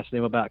shop and ask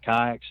them about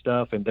kayak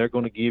stuff, and they're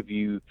going to give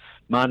you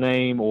my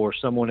name or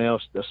someone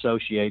else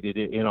associated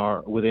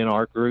within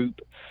our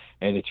group.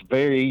 And it's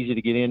very easy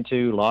to get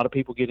into. A lot of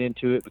people get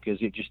into it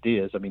because it just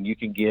is. I mean, you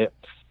can get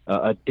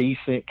a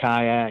decent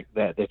kayak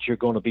that you're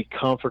going to be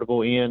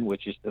comfortable in,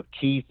 which is the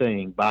key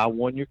thing. Buy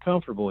one you're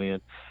comfortable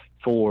in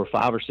for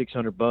 $500 or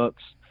 $600.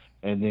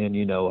 And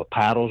then,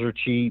 paddles are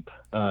cheap.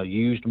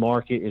 Used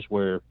market is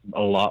where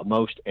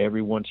most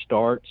everyone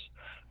starts.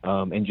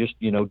 And just,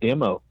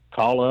 demo.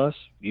 Call us.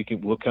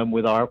 We'll come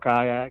with our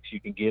kayaks. You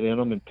can get in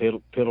them and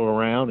piddle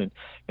around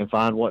and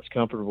find what's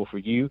comfortable for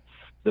you.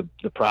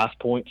 The price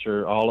points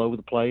are all over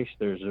the place.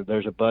 There's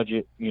a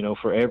budget,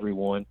 for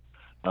everyone.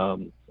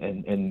 And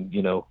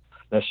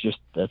that's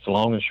the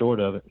long and short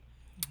of it.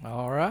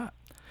 All right.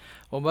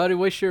 Well, buddy,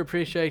 we sure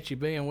appreciate you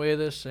being with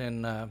us,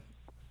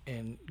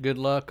 and good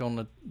luck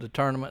on the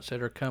tournaments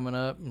that are coming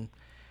up, and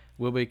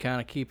we'll be kind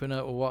of keeping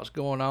up with what's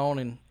going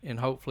on, and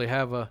hopefully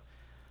have a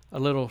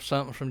little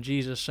something from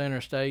Jesus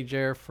Center Stage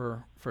there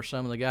for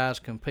some of the guys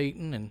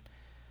competing,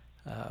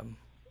 and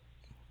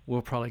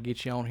we'll probably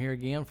get you on here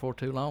again before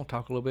too long,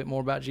 talk a little bit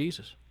more about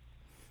Jesus.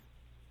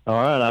 All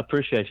right. I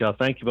appreciate y'all.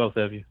 Thank you, both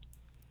of you.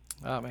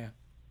 All right, man.